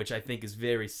City, which I think is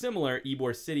very similar.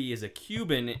 Ybor City is a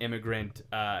Cuban immigrant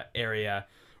area,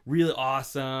 really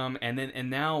awesome. And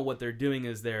now what they're doing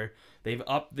is they've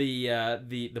upped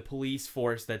the police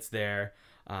force that's there.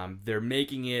 They're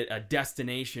making it a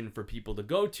destination for people to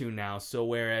go to now. So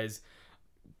whereas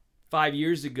 5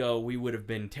 years ago, we would have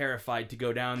been terrified to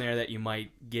go down there that you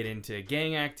might get into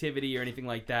gang activity or anything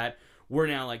like that. We're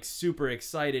now like super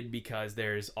excited because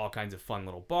there's all kinds of fun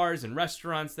little bars and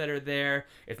restaurants that are there.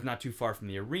 It's not too far from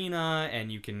the arena,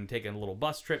 and you can take a little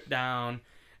bus trip down.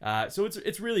 So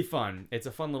it's really fun. It's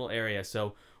a fun little area.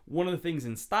 So one of the things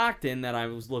in Stockton that I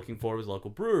was looking for was local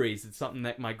breweries. It's something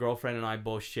that my girlfriend and I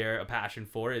both share a passion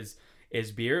for is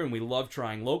beer, and we love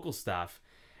trying local stuff.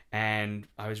 And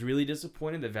I was really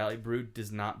disappointed that Valley Brew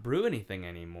does not brew anything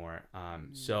anymore.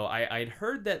 So I'd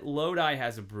heard that Lodi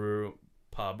has a brew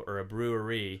pub or a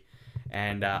brewery,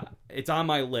 and it's on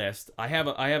my list. I have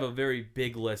a very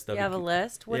big list of. You have a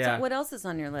list? Yeah. What else is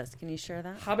on your list? Can you share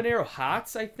that? Habanero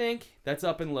Hots, I think. That's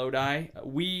up in Lodi.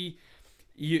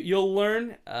 You'll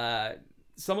learn.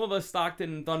 Some of us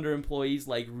Stockton Thunder employees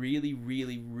like really,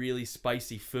 really, really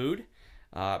spicy food.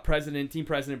 Team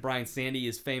President Brian Sandy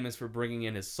is famous for bringing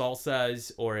in his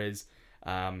salsas, or his.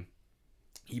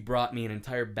 He brought me an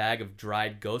entire bag of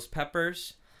dried ghost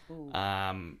peppers.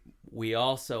 We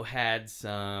also had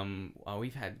some.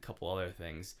 We've had a couple other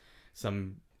things.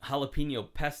 Some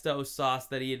jalapeno pesto sauce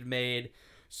that he had made.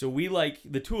 So we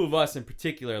the two of us in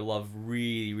particular love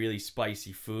really, really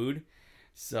spicy food.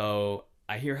 So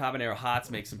I hear Habanero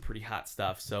Hots make some pretty hot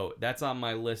stuff. So that's on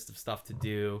my list of stuff to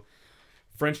do.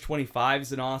 French 25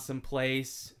 is an awesome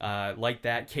place. Like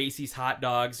that. Casey's Hot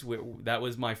Dogs. That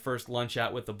was my first lunch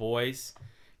out with the boys.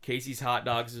 Casey's Hot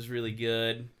Dogs is really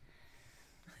good.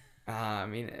 I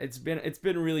mean, it's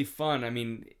been really fun. I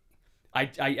mean,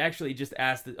 I actually just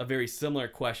asked a very similar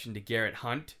question to Garrett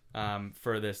Hunt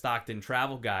for the Stockton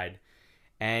Travel Guide,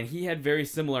 and he had very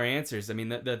similar answers. I mean,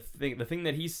 the thing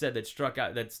that he said that struck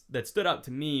out that stood out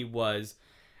to me was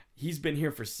he's been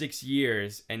here for 6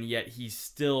 years, and yet he's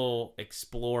still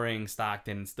exploring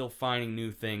Stockton and still finding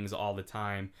new things all the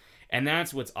time. And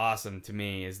that's what's awesome to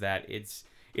me, is that it's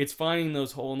finding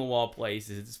those hole-in-the-wall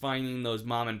places. It's finding those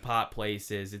mom-and-pop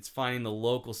places. It's finding the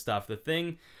local stuff.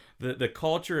 The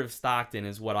culture of Stockton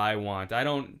is what I want. I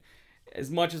don't,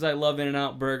 as much as I love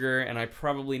In-N-Out Burger, and I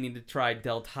probably need to try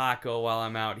Del Taco while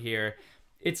I'm out here,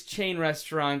 it's chain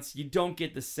restaurants. You don't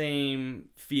get the same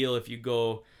feel if you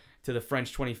go to the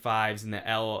French 25s and the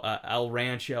El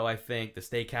Rancho, I think, the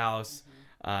steakhouse.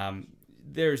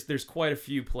 There's quite a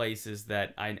few places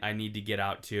that I need to get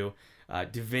out to.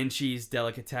 Da Vinci's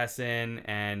Delicatessen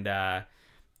and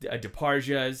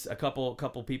DeParja's, a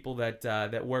couple people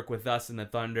that work with us in the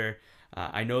Thunder.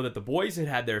 I know that the boys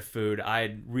had their food.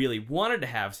 I really wanted to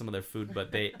have some of their food,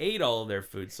 but they ate all of their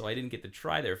food, so I didn't get to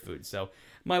try their food. So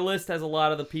my list has a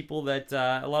lot of the people that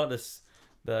a lot of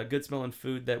the good smelling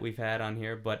food that we've had on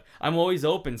here. But I'm always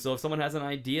open. So if someone has an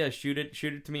idea, shoot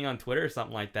it to me on Twitter or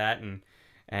something like that,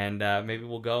 and maybe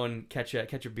we'll go and catch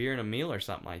a beer and a meal or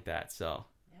something like that. So.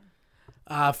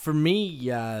 For me,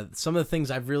 some of the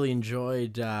things I've really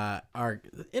enjoyed are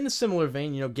in a similar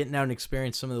vein, getting out and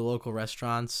experience some of the local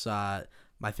restaurants.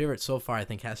 My favorite so far, I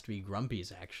think, has to be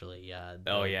Grumpy's, actually.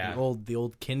 The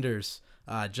old Kinders,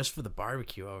 just for the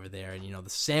barbecue over there, and, the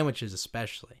sandwiches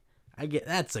especially.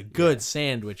 That's a good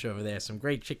sandwich over there. Some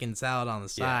great chicken salad on the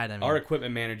side. I mean, our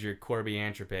equipment manager, Corby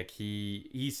Antropic,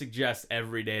 he suggests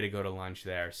every day to go to lunch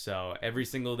there. So every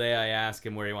single day I ask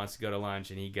him where he wants to go to lunch,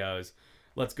 and he goes,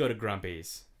 "Let's go to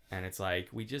Grumpy's." And it's like,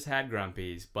 we just had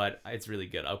Grumpy's, but it's really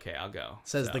good. Okay, I'll go.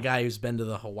 Says the guy who's been to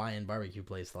the Hawaiian barbecue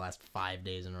place the last 5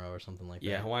 days in a row or something like that.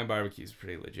 Yeah, Hawaiian barbecue is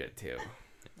pretty legit too.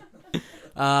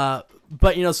 But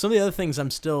some of the other things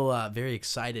I'm still very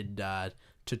excited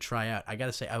to try out. I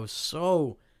gotta say, I was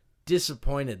so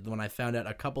disappointed when I found out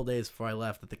a couple days before I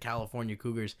left that the California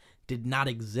Cougars did not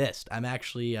exist. I'm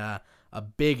actually a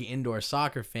big indoor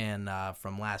soccer fan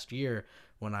from last year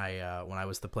when I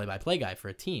was the play-by-play guy for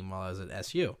a team while I was at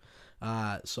SU.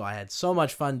 So I had so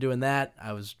much fun doing that.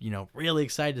 I was really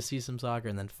excited to see some soccer,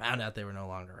 and then found out they were no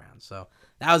longer around. So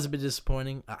that was a bit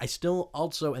disappointing. I still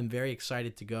also am very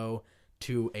excited to go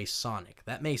to a Sonic.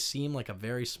 That may seem like a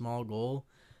very small goal,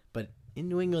 but in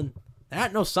New England, there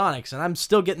aren't no Sonics, and I'm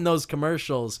still getting those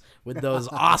commercials with those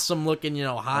awesome-looking,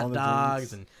 hot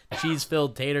dogs and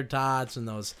cheese-filled tater tots and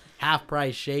those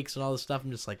half-price shakes and all this stuff.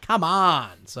 I'm just like, come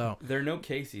on! So there are no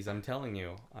Casey's. I'm telling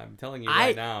you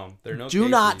right now. There are no. Do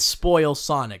Casey's. not spoil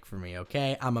Sonic for me,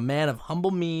 okay? I'm a man of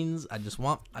humble means. I just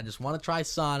want to try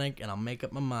Sonic, and I'll make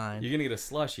up my mind. You're gonna get a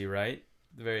slushie, right?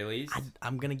 At the very least.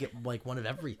 I'm gonna get one of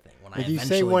everything when if you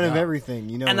say one of everything,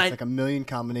 it's like a million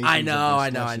combinations. I know,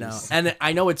 and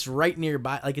I know it's right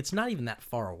nearby. Like, it's not even that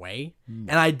far away.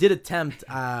 And I did attempt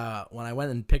when I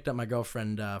went and picked up my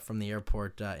girlfriend from the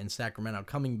airport in Sacramento.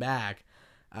 Coming back,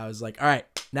 I was like, all right,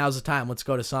 now's the time. Let's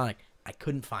go to Sonic. I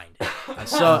couldn't find it.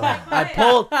 So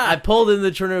I pulled into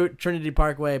the Trinity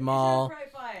Parkway Mall.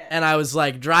 And I was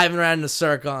like driving around in a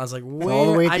circle. And I was like,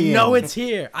 "Where? I know it's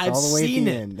here. I've seen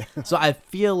it." So I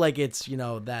feel like it's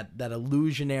that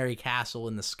illusionary castle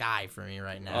in the sky for me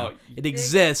right now. It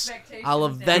exists. I'll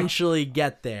eventually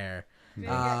get there.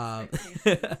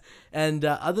 And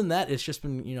other than that, it's just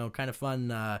been, kind of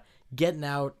fun getting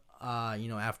out,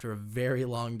 after a very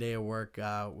long day of work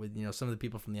with, some of the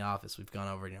people from the office. We've gone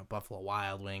over, Buffalo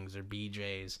Wild Wings or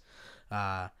BJ's,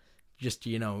 just,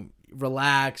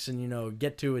 relax and,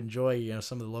 get to enjoy,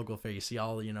 some of the local fare. You see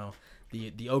all,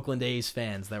 the Oakland A's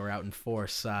fans that were out in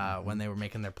force when they were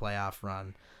making their playoff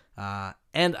run.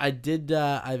 And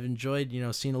I've enjoyed,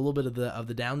 seeing a little bit of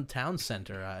the downtown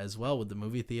center as well with the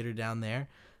movie theater down there.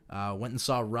 Went and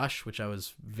saw Rush, which I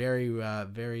was very,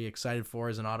 very excited for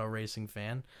as an auto racing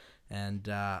fan. And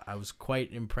I was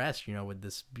quite impressed, with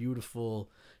this beautiful,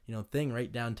 thing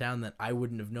right downtown that I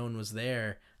wouldn't have known was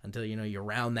there until, you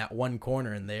round that one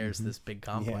corner and there's this big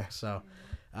complex. Yeah.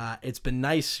 So it's been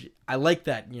nice. I like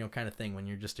that, kind of thing when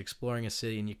you're just exploring a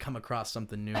city and you come across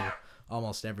something new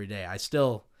almost every day. I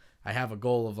have a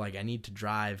goal of I need to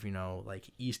drive,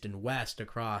 east and west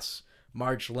across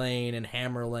March Lane and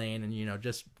Hammer Lane and,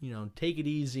 just, take it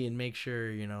easy and make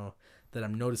sure, that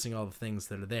I'm noticing all the things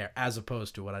that are there, as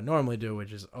opposed to what I normally do,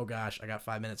 which is, oh gosh, I got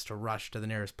 5 minutes to rush to the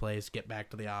nearest place, get back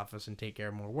to the office and take care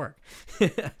of more work.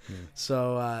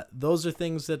 So those are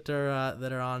things that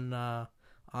are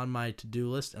on my to-do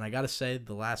list. And I got to say,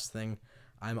 the last thing,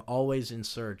 I'm always in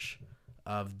search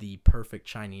of the perfect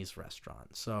Chinese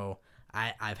restaurant. So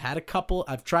I've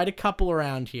tried a couple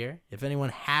around here. If anyone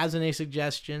has any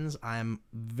suggestions, I'm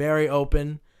very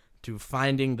open to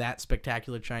finding that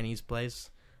spectacular Chinese place.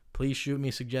 Please shoot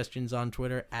me suggestions on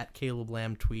Twitter at Caleb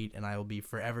Lamb Tweet, and I will be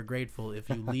forever grateful if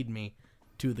you lead me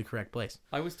to the correct place.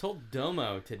 I was told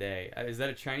Domo today. Is that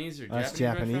a Chinese or That's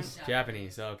Japanese?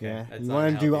 Japanese. Japanese. Okay. Yeah. That's You not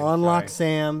want to do healthy, I'm Unlock sorry.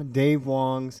 Sam, Dave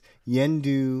Wong's,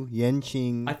 Yendu,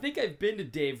 Yenqing, I think I've been to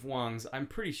Dave Wong's. I'm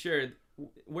pretty sure.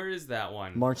 Where is that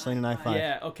one? March Lane and I-5.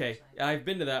 Yeah. Okay. I've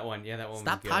been to that one. Yeah, that one.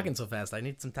 Stop was good. talking so fast. I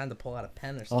need some time to pull out a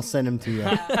pen or something. I'll send him to you.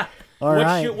 All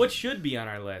right. What should be on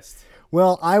our list?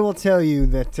 Well, I will tell you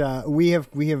that we have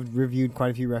reviewed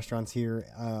quite a few restaurants here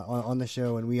on the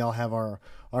show, and we all have our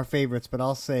favorites. But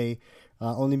I'll say,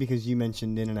 only because you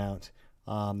mentioned In-N-Out,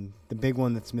 the big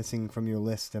one that's missing from your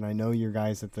list, and I know your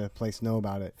guys at the place know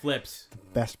about it. Flips.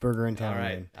 Best burger in town. All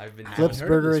right. man. I've been. Flips heard of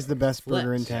Burger this is the best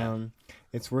burger in Flips, yeah. town.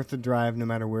 It's worth the drive, no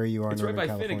matter where you are. It's in right by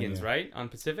Northern California. Finnegan's, right? On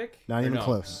Pacific? Not Or even no?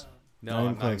 close. No, Not I'm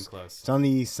even not even close. close. It's on the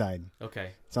east side.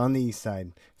 Okay. It's on the east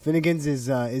side. Finnegan's is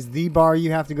the bar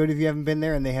you have to go to if you haven't been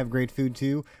there, and they have great food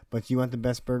too. But you want the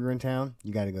best burger in town,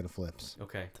 you got to go to Flips.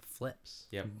 Okay. The Flips.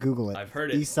 Yep. Google it. I've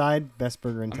heard it. East side, best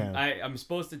burger in town. I'm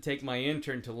supposed to take my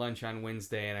intern to lunch on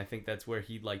Wednesday, and I think that's where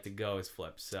he'd like to go is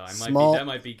Flips. So that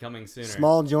might be coming sooner.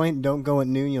 Small joint. Don't go at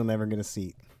noon. You'll never get a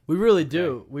seat. We really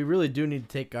do. We really do need to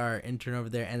take our intern over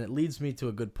there, and it leads me to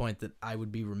a good point that I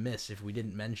would be remiss if we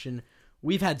didn't mention.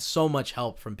 We've had so much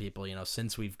help from people,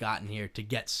 since we've gotten here to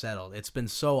get settled. It's been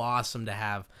so awesome to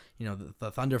have,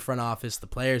 the Thunder front office. The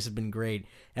players have been great.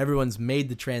 Everyone's made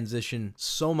the transition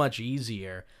so much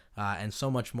easier and so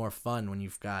much more fun when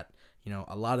you've got,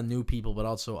 a lot of new people, but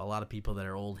also a lot of people that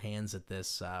are old hands at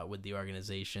this with the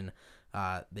organization.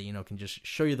 That can just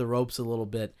show you the ropes a little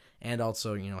bit and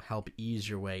also help ease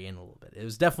your way in a little bit. It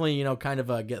was definitely kind of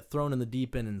a get thrown in the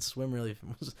deep end and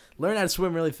learn how to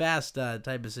swim really fast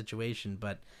type of situation,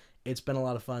 but it's been a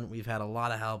lot of fun. We've had a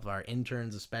lot of help. Our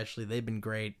interns especially, they've been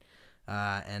great,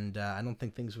 and I don't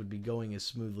think things would be going as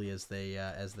smoothly as they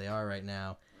are right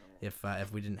now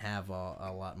if we didn't have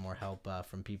a lot more help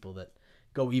from people that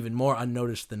go even more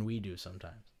unnoticed than we do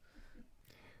sometimes.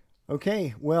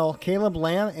 Okay, well, Caleb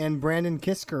Lamb and Brandon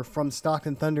Kisker from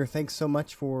Stockton Thunder, thanks so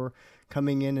much for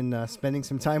coming in and spending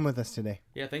some time with us today.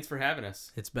 Yeah, thanks for having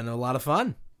us. It's been a lot of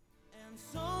fun. And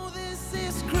so this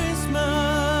is Christmas.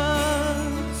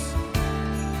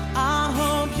 I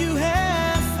hope you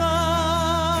have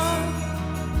fun.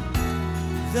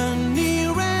 The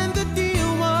near and the dear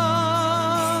one.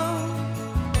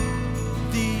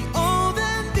 The old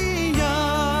and the young.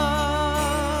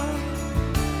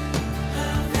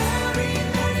 A very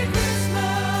Merry Christmas.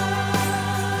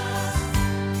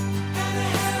 And a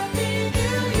Happy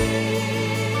New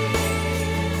Year.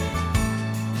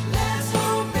 Let's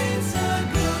hope it's a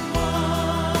good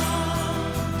one,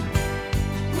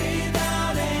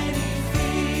 without any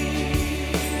fear.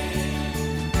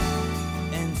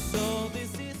 And so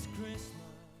this is Christmas.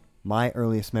 My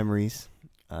earliest memories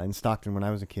in Stockton when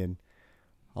I was a kid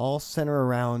all center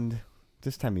around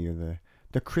this time of year,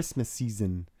 the Christmas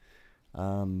season.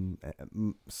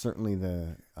 Certainly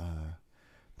the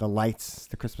lights,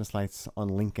 the Christmas lights on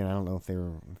Lincoln. I don't know if they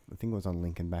were, I think it was on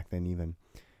Lincoln back then even.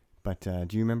 But do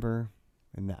you remember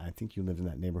And I think you lived in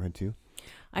that neighborhood too.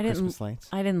 I didn't. Christmas lights.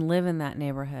 I didn't live in that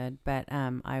neighborhood, but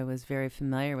I was very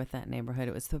familiar with that neighborhood.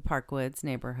 It was the Parkwoods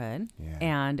neighborhood, Yeah.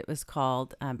 and it was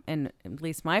called, and at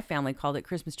least my family called it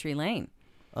Christmas Tree Lane.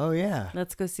 Oh yeah.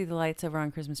 Let's go see the lights over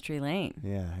on Christmas Tree Lane.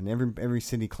 Yeah, and every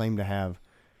city claimed to have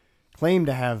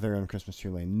their own Christmas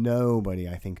tree lane. Nobody,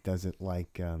 I think, does it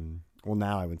like well,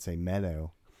 now I would say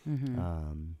Meadow,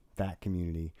 that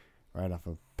community right off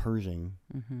of Pershing,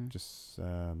 just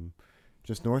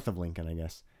north of Lincoln, I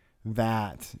guess.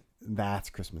 That's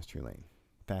Christmas tree lane.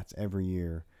 That's every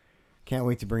year. Can't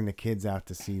wait to bring the kids out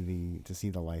to see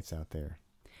the lights out there.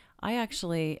 I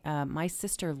actually, my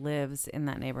sister lives in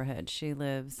that neighborhood. She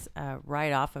lives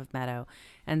right off of Meadow.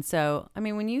 And so, I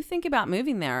mean, when you think about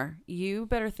moving there, you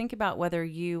better think about whether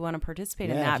you want to participate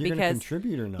in that if you're because gonna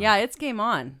contribute or not. yeah, it's game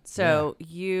on. So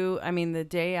the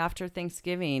day after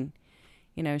Thanksgiving,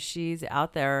 she's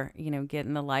out there,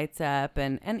 getting the lights up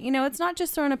and it's not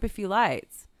just throwing up a few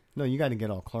lights. No, you got to get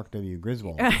all Clark W.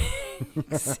 Griswold.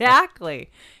 Exactly.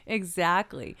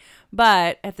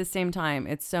 But at the same time,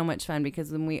 it's so much fun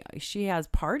because she has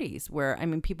parties where,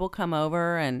 people come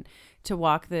over and to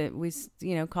walk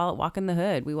call it walking the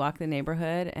hood. We walk the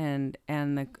neighborhood and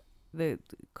the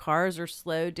cars are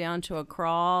slowed down to a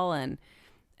crawl and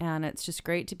it's just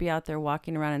great to be out there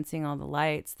walking around and seeing all the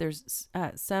lights. There's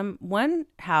one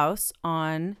house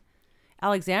on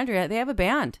Alexandria, they have a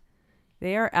band.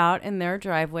 They are out in their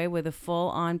driveway with a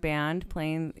full-on band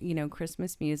playing,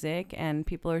 Christmas music, and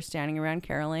people are standing around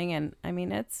caroling, and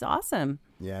it's awesome.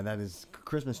 Yeah, that is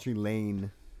Christmas Tree Lane.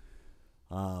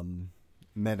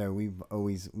 Meadow.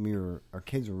 Our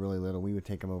kids were really little. We would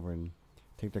take them over and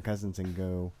take their cousins and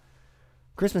go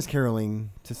Christmas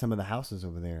caroling to some of the houses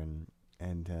over there,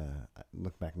 and I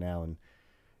look back now, and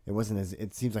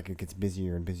it seems like it gets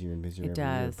busier and busier and busier every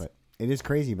year, but it is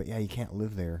crazy. But yeah, you can't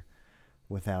live there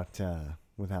without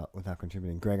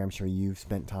contributing. Greg, I'm sure you've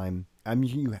spent time.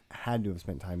 You had to have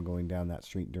spent time going down that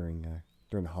street during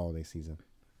the holiday season.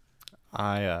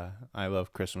 I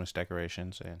love Christmas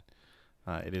decorations, and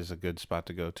it is a good spot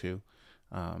to go to.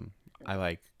 I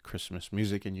like Christmas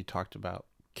music, and you talked about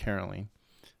caroling.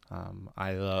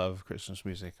 I love Christmas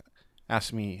music.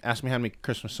 Ask me how many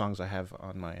Christmas songs I have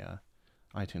on my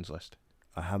iTunes list.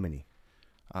 How many?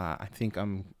 I think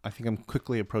I'm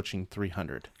quickly approaching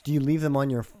 300. Do you leave them on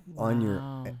your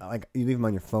you leave them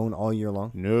on your phone all year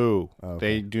long? No, okay.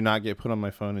 They do not get put on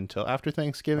my phone until after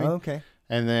Thanksgiving. Oh, okay.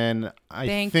 And then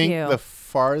I think the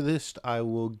farthest I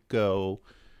will go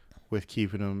with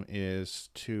keeping them is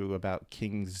to about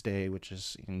King's Day, which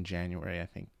is in January. I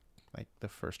think like the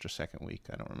first or second week.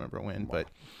 I don't remember when, but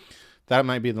that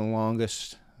might be the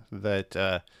longest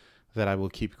that I will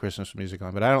keep Christmas music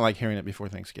on. But I don't like hearing it before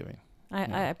Thanksgiving.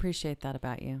 I appreciate that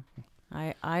about you.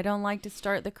 I don't like to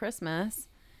start the Christmas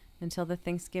until the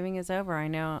Thanksgiving is over. I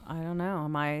don't know.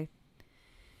 Am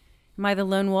I the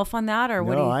lone wolf on that, or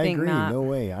what do you think? No, I agree. Matt? No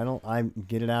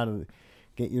way.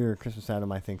 Get your Christmas out of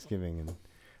my Thanksgiving. And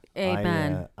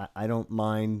Amen. I don't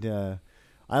mind.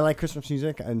 I like Christmas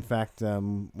music. In fact,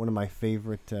 one of my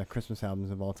favorite Christmas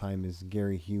albums of all time is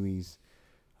Gary Huey's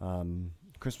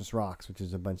Christmas Rocks, which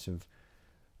is a bunch of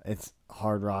it's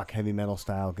hard rock, heavy metal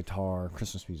style guitar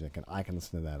Christmas music, and I can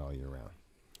listen to that all year round.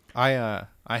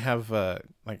 I have a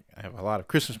lot of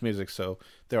Christmas music, so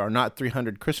there are not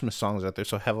 300 Christmas songs out there,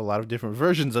 so I have a lot of different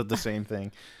versions of the same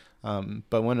thing.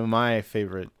 But one of my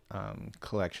favorite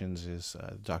collections is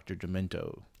Dr.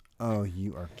 Demento. Oh,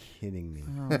 you are kidding me!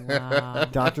 Oh, wow.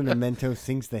 Dr. Demento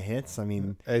sings the hits. I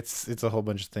mean, it's a whole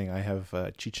bunch of things. I have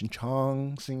Cheech and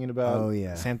Chong singing about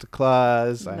Santa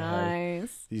Claus. Nice. I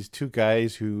have these two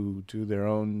guys who do their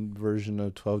own version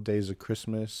of 12 Days of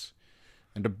Christmas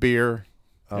and a beer.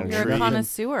 You're a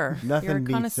connoisseur. Nothing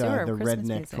beats the Redneck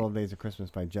music. 12 Days of Christmas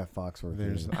by Jeff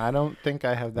Foxworth. I don't think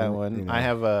I have that one. I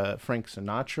have a Frank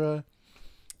Sinatra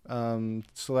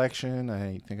selection.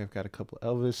 I think I've got a couple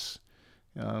Elvis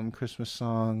Christmas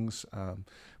songs.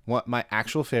 What my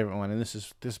actual favorite one, and this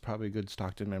is probably a good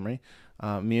Stockton memory.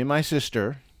 Me and my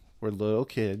sister were little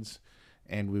kids,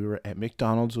 and we were at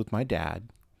McDonald's with my dad.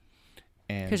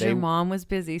 Because your mom was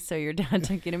busy, so your dad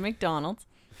took you to McDonald's.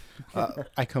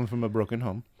 I come from a broken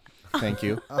home. Thank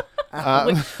you.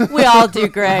 We all do,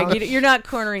 Greg. You're not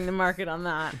cornering the market on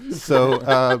that.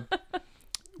 So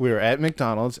we were at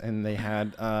McDonald's, and they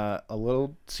had a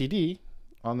little CD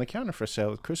on the counter for sale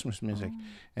with Christmas music.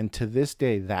 And to this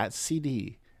day, that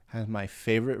CD has my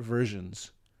favorite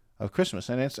versions of Christmas.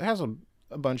 And it has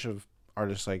a bunch of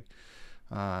artists like,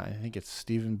 I think it's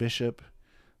Stephen Bishop,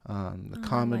 the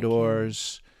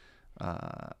Commodores.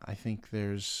 I think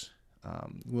there's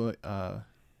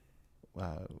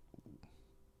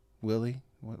Willie.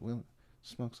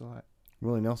 Smokes a lot.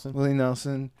 Willie Nelson. Willie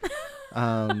Nelson.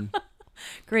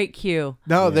 Great cue.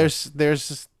 No, Yeah.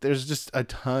 there's just a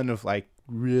ton of like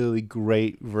really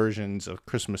great versions of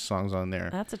Christmas songs on there.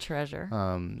 That's a treasure.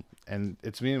 And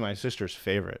it's me and my sister's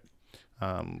favorite.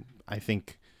 I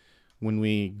think when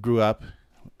we grew up,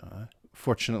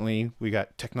 fortunately, we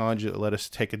got technology that let us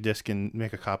take a disc and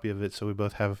make a copy of it. So we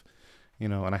both have,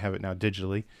 and I have it now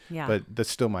digitally. Yeah. But that's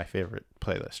still my favorite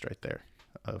playlist right there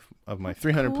of my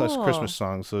 300 plus cool. Christmas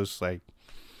songs. Those like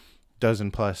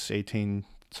dozen plus 18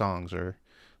 songs are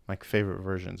my favorite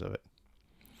versions of it.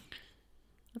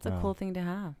 That's a Wow. cool thing to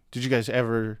have. Did you guys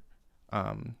ever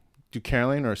do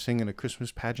caroling or sing in a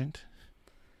Christmas pageant?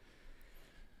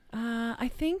 I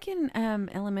think in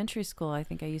elementary school, I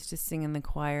think I used to sing in the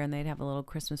choir, and they'd have a little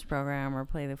Christmas program or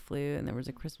play the flute, and there was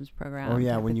a Christmas program. Oh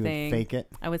yeah, type when of you thing. would fake it.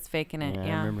 I was faking it. Yeah, I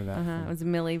Yeah, remember that Uh-huh. from It was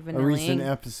Millie A Vanilli. recent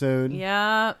episode.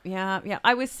 Yeah.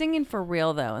 I was singing for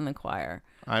real though in the choir.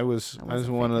 I was I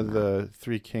wasn't one faking of the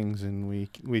three kings, and we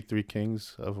three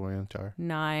kings of Oyantar.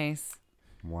 Nice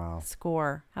Wow.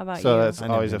 score. How about So you? that's I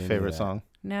never always a did any of favorite that. song.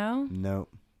 No,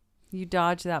 Nope. you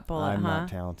dodged that bullet, I'm huh? not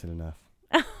talented enough.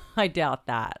 I doubt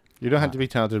that. You don't have to be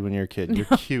talented when you're a kid. You're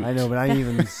cute. I know, but I'm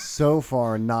even so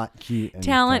far not cute. And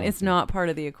Talent is talented. not part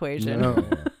of the equation No.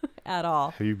 at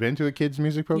all. Have you been to a kids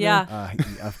music program? Yeah.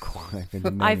 Of course, I've been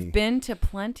to many, I've been to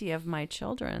plenty of my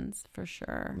children's for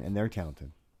sure. and they're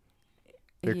talented.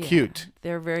 They're Yeah, cute.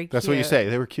 They're very cute. That's what you say.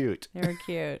 They were cute. They're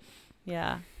cute.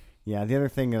 Yeah. Yeah, the other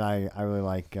thing that I really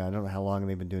like, I don't know how long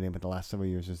they've been doing it, but the last several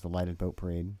years is the Lighted Boat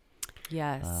Parade,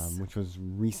 Yes. which was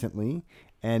recently,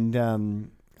 and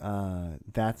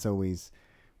that's always,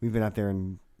 we've been out there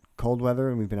in cold weather,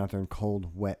 and we've been out there in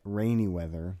cold, wet, rainy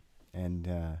weather, and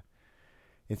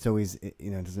it's always,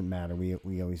 it doesn't matter.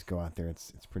 We always go out there.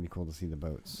 It's pretty cool to see the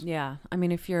boats. Yeah. I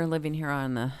mean, if you're living here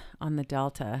on the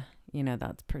Delta,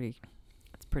 that's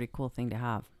pretty cool thing to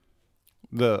have.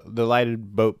 The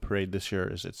lighted boat parade this year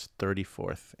is its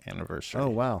 34th anniversary. Oh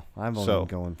wow, I've only So- been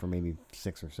going for maybe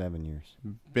 6 or 7 years.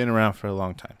 Been around for a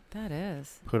long time. That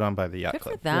is. Put on by the Yacht Good for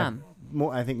Club. them.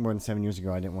 I think more than 7 years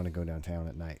ago, I didn't want to go downtown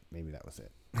at night. Maybe that was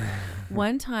it.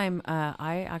 One time,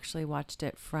 I actually watched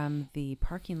it from the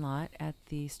parking lot at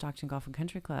the Stockton Golf and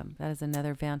Country Club. That is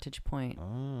another vantage point,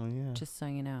 Oh yeah, just so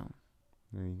you know.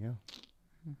 there you go.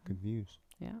 Good views.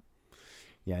 Yeah.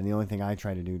 Yeah, and the only thing I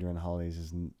try to do during the holidays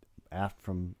is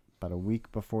from about a week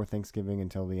before Thanksgiving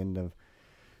until the end of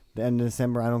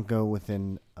December, I don't go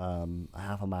within a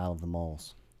half a mile of the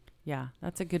malls. Yeah,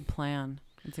 that's a good plan.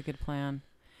 It's a good plan.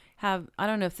 I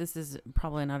don't know if this is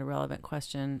probably not a relevant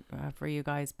question for you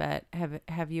guys, but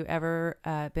have you ever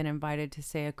been invited to,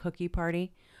 say, a cookie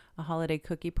party, a holiday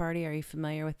cookie party? Are you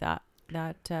familiar with that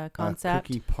concept?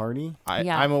 Cookie party.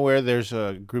 Yeah. I'm aware there's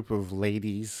a group of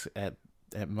ladies at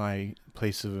my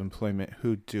place of employment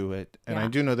who do it. And I Yeah.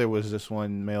 do know there was this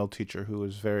one male teacher who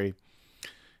was very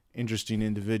interesting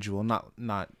individual, not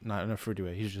in a fruity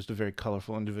way. He's just a very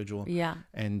colorful individual. Yeah.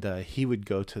 And he would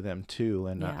go to them too,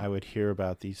 and Yeah. I would hear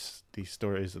about these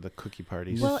stories of the cookie You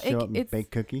parties. Well, just show up and it's- bake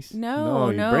cookies.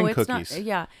 No, No, you bring it's cookies. not.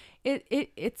 Yeah,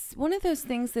 it's one of those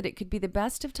things that it could be the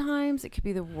best of times, it could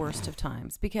be the worst of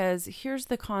times. Because here's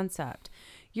the concept: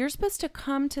 you're supposed to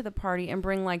come to the party and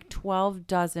bring like 12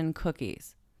 dozen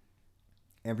cookies.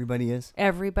 Everybody is.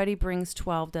 Everybody brings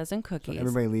 12 dozen So cookies.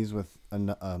 everybody leaves with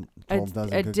 12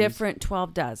 dozen a cookies. different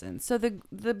 12 dozen. So the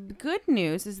good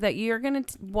news is that you're going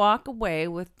to walk away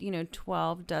with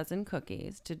 12 dozen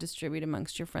cookies to distribute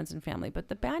amongst your friends and family. But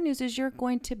the bad news is you're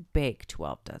going to bake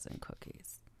 12 dozen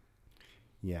cookies.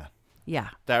 Yeah. Yeah.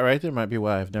 That right there might be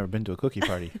why I've never been to a cookie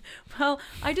party. Well,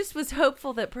 I just was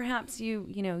hopeful that perhaps you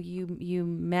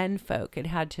men folk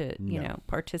had to No.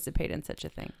 participate in such a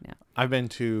thing. No. I've been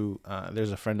to.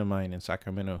 There's a friend of mine in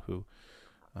Sacramento who,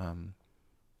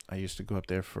 I used to go up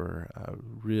there for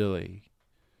really.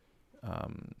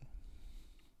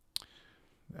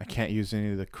 I can't use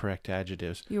any of the correct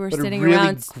adjectives. You were but a sitting really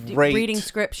around great- reading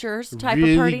scriptures type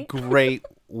really of party. great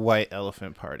white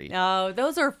elephant party. Oh,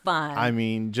 those are fun. I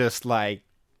mean, just like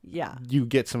yeah. you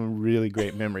get some really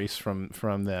great memories from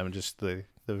them. Just the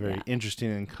very Yeah.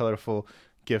 interesting and colorful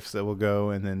gifts that will go,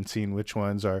 and then seeing which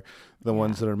ones are the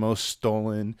ones that are most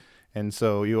stolen. And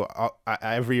so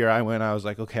every year I went, I was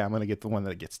like, okay, I'm gonna get the one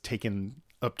that gets taken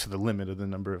up to the limit of the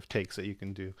number of takes that you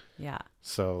can do. Yeah.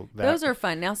 So Those are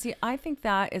fun. Now, see, I think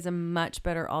that is a much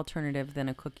better alternative than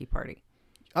a cookie party.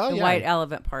 oh The yeah, white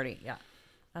elephant party. Yeah.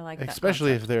 I like that.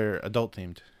 especially concept. if they're adult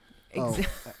themed. Oh,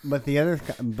 but the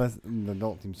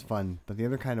adult team's fun. But the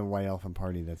other kind of white elephant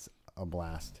party that's a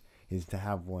blast is to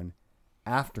have one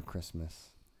after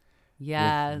Christmas,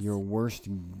 Yes. Your worst,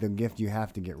 the gift you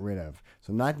have to get rid of.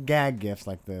 So not gag gifts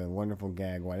like the wonderful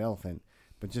gag white elephant,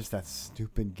 but just that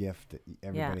stupid gift that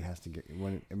everybody has to get.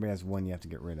 Everybody has one you have to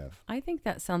get rid of. I think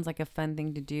that sounds like a fun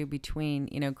thing to do between,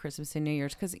 Christmas and New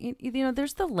Year's, because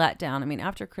there's the letdown. I mean,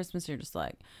 after Christmas, you're just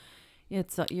like,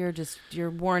 you're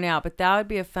worn out. But that would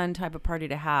be a fun type of party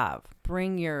to have.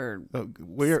 Bring your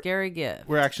scary gift.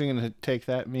 We're actually going to take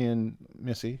that, me and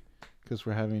Missy, because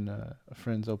we're having a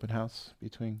friend's open house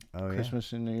between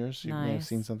Christmas and New Year's. You may have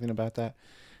seen something about that,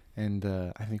 and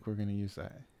I think we're going to use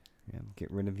that. Yeah, get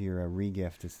rid of your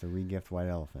re-gift. It's the re-gift white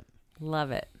elephant.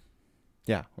 Love it.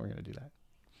 Yeah, we're going to do that.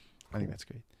 I think that's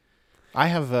great. I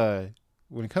have,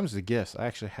 when it comes to gifts, I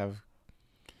actually have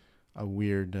a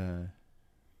weird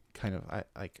kind of,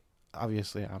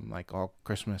 obviously I'm like all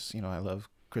Christmas, I love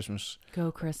Christmas.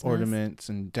 Go Christmas. Ornaments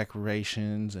and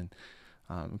decorations and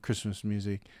Christmas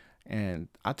music. And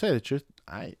I'll tell you the truth,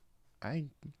 I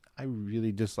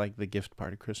really dislike the gift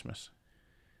part of Christmas.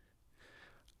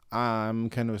 I'm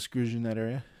kind of a Scrooge in that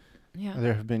area. Yeah.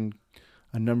 There have been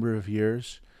a number of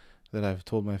years that I've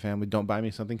told my family, don't buy me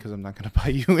something because I'm not going to buy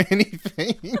you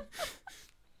anything.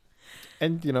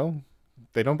 And,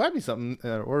 they don't buy me something,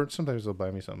 or sometimes they'll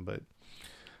buy me something, but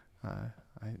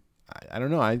I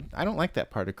don't know. I don't like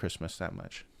that part of Christmas that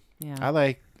much. Yeah. I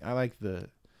like the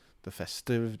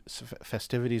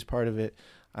festivities part of it.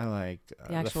 I like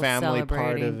the family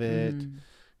part of it.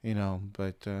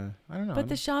 But I don't know. But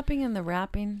the shopping and the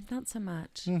wrapping, not so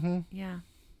much. Mm-hmm. Yeah.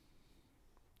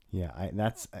 Yeah,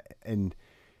 and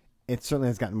it certainly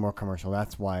has gotten more commercial.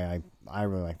 That's why I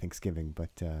really like Thanksgiving, but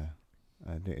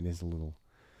it is it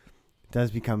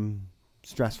does become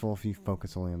stressful if you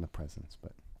focus only on the presents,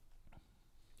 but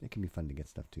it can be fun to get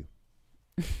stuff too.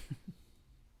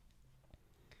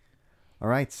 All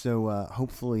right, so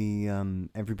hopefully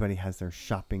everybody has their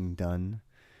shopping done,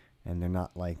 and they're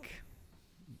not like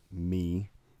me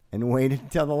and waited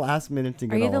until the last minute to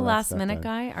get. Are you all the of that last stuff minute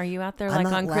done. guy? Are you out there I'm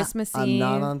not on Christmas Eve?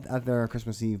 I'm not out there on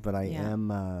Christmas Eve, but I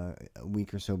am a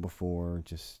week or so before,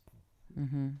 just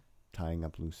tying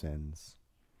up loose ends.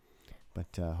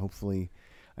 But hopefully,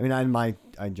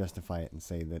 I justify it and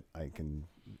say that I can,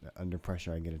 under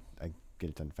pressure, I get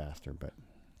it done faster. But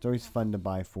it's always fun to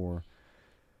buy for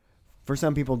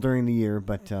some people during the year.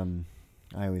 But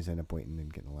I always end up waiting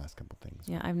and getting the last couple things.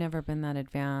 Yeah, I've never been that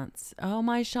advanced. Oh,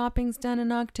 my shopping's done in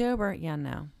October. Yeah,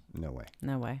 no. No way.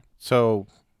 No way. So,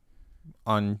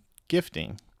 on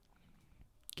gifting,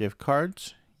 gift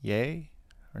cards, yay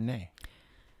or nay?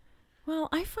 Well,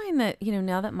 I find that,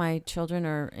 now that my children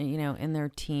are, in their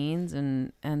teens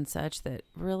and such, that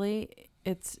really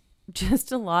it's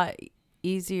just a lot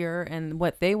easier, and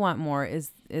what they want more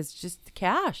is just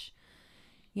cash.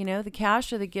 The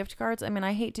cash or the gift cards. I mean,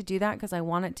 I hate to do that because I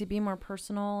want it to be more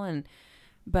personal,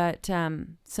 but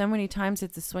so many times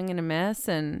it's a swing and a miss,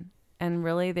 and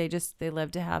really they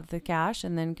love to have the cash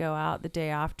and then go out the day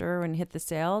after and hit the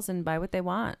sales and buy what they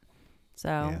want.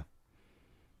 So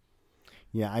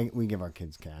yeah, we give our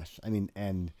kids cash. I mean,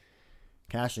 and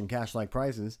cash-like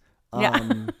prizes.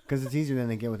 Because it's easier than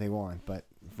they get what they want. But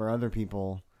for other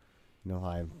people, if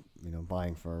I'm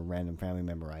buying for a random family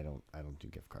member, I don't do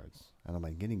gift cards. I don't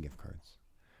mind getting gift cards,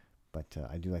 but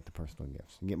I do like the personal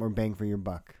gifts. You get more bang for your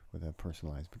buck with a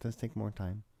personalized, but it does take more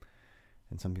time.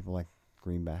 And some people like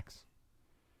greenbacks.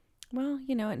 Well,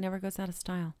 it never goes out of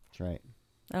style. That's right.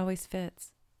 It always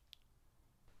fits.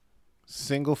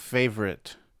 Single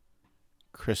favorite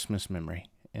Christmas memory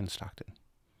in Stockton?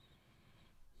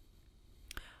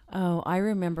 Oh, I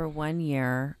remember one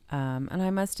year, and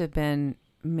I must have been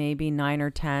maybe 9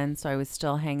 or 10, so I was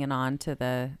still hanging on to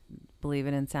the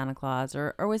believing in Santa Claus,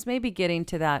 or was maybe getting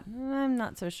to that. I'm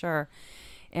not so sure.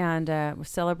 And was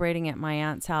celebrating at my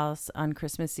aunt's house on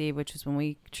Christmas Eve, which was when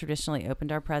we traditionally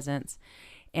opened our presents.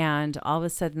 And all of a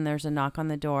sudden, there's a knock on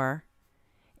the door,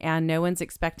 and no one's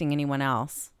expecting anyone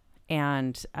else.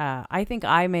 And I think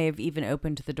I may have even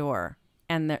opened the door,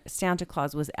 and Santa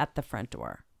Claus was at the front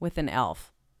door with an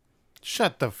elf.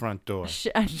 Shut the front door.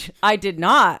 I did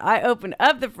not. I opened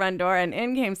up the front door, and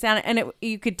in came Santa. And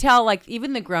you could tell, like,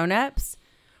 even the grown-ups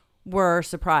were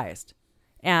surprised,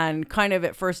 and kind of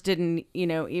at first didn't,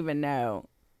 even know,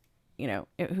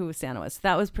 who Santa was.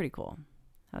 That was pretty cool.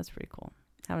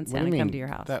 Having Santa come to your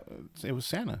house. It was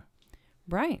Santa.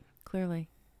 Right. Clearly.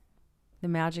 The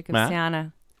magic of Matt?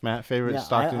 Santa. Matt, favorite Yeah,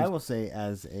 Stockton? I will say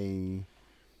as a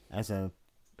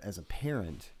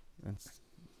parent,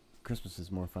 Christmas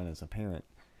is more fun as a parent.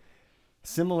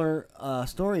 Similar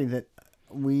story that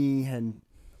we had,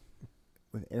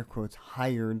 with air quotes,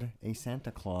 hired a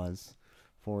Santa Claus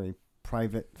for a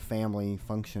private family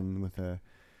function with a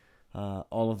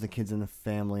all of the kids in the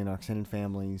family and our extended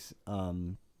families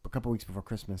a couple weeks before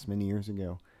Christmas many years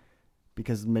ago,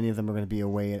 because many of them are going to be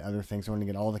away at other things. I wanted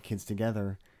to get all the kids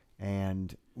together,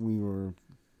 and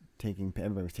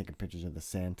everybody was taking pictures of the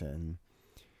Santa, and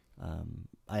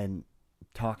I hadn't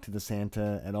talked to the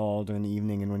Santa at all during the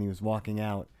evening, and when he was walking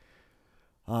out,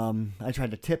 I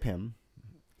tried to tip him,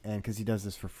 and because he does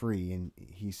this for free, and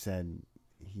he said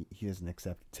he doesn't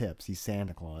accept tips. He's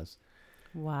Santa Claus.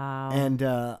 Wow. And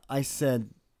I said,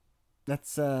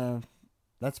 that's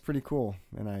pretty cool.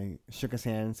 And I shook his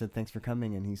hand and said, thanks for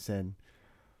coming. And he said,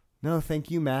 no, thank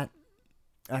you, Matt.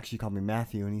 Actually, he called me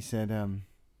Matthew. And he said,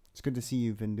 it's good to see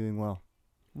you've been doing well.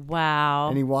 Wow.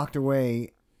 And he walked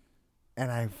away.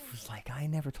 And I was like, I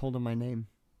never told him my name.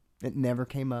 It never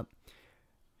came up.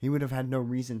 He would have had no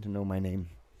reason to know my name.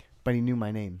 But he knew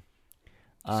my name.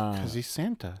 Because he's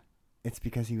Santa. It's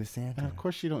because he was Santa. And of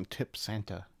course you don't tip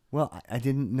Santa. Well, I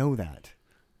didn't know that.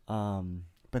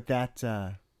 But that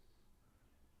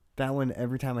one,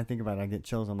 every time I think about it, I get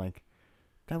chills. I'm like,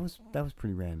 that was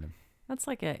pretty random. That's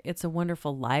like It's a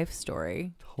Wonderful Life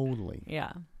story. Totally.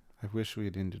 Yeah. I wish we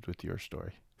had ended with your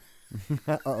story.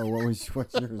 Uh-oh,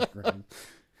 what's yours, Greg?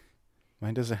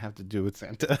 Mine doesn't have to do with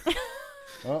Santa.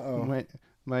 Uh-oh.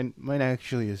 Mine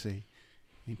actually is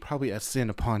probably a sin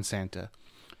upon Santa.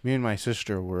 Me and my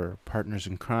sister were partners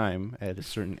in crime at a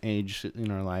certain age in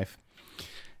our life,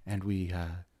 and we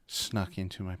snuck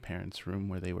into my parents' room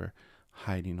where they were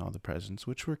hiding all the presents,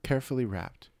 which were carefully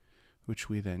wrapped, which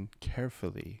we then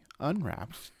carefully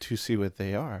unwrapped to see what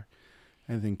they are,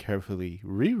 and then carefully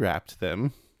rewrapped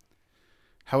them.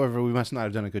 However, we must not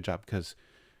have done a good job because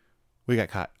we got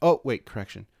caught. Oh, wait,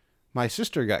 correction. My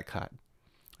sister got caught,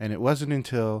 and it wasn't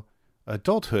until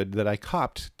adulthood that I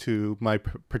copped to my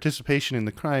participation in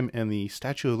the crime, and the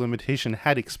statute of limitation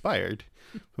had expired.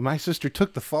 But my sister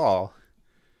took the fall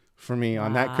for me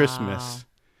on that Christmas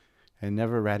and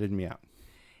never ratted me out.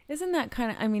 Isn't that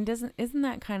kind of, isn't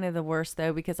that kind of the worst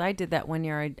though? Because I did that one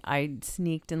year. I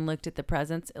sneaked and looked at the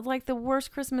presents. It's like the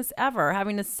worst Christmas ever,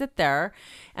 having to sit there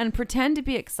and pretend to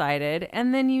be excited.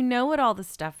 And then you know what all the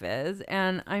stuff is.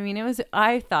 And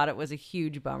I thought it was a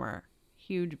huge bummer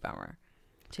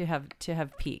to have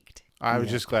peaked. I was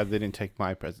just glad they didn't take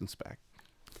my presents back.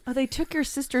 Oh, they took your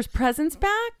sister's presents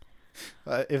back?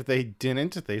 If they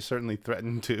didn't, they certainly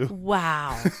threatened to.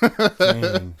 Wow.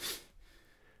 Dang.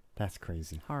 That's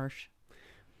crazy. Harsh.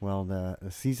 Well, the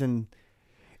season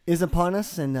is upon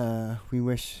us, and we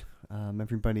wish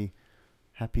everybody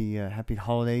happy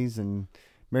holidays and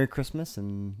Merry Christmas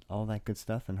and all that good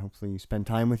stuff. And hopefully you spend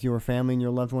time with your family and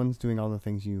your loved ones doing all the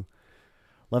things you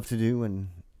love to do, and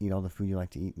eat all the food you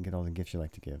like to eat, and get all the gifts you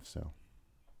like to give. So,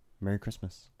 Merry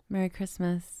Christmas. Merry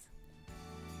Christmas.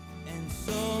 And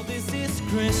so this is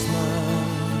Christmas,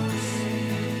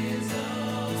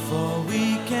 for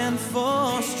weak and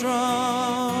for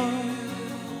strong,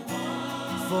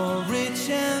 for rich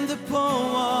and the poor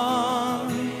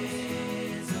one.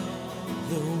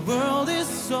 The world is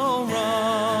so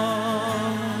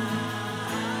wrong,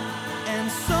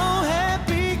 and so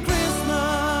happy Christmas,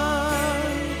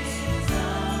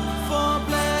 for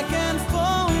black and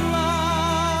for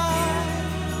white,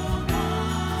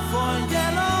 for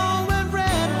yellow and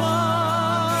red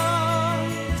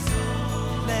ones.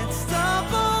 Let's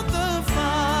stop all the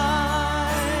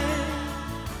fight.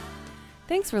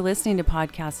 Thanks for listening to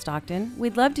Podcast Stockton.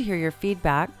 We'd love to hear your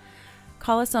feedback.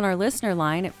 Call us on our listener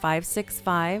line at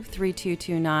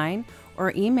 565-3229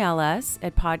 or email us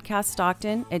at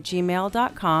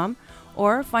podcaststockton@gmail.com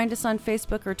or find us on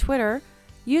Facebook or Twitter,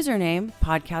 username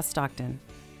Podcast Stockton.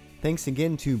 Thanks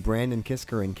again to Brandon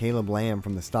Kisker and Caleb Lamb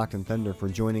from the Stockton Thunder for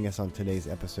joining us on today's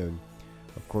episode.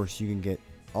 Of course, you can get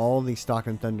all the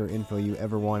Stockton Thunder info you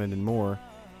ever wanted and more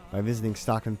by visiting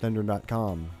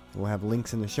StocktonThunder.com. We'll have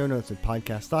links in the show notes at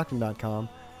podcaststockton.com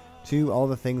to all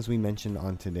the things we mentioned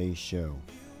on today's show.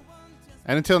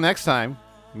 And until next time,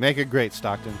 make it great,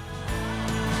 Stockton.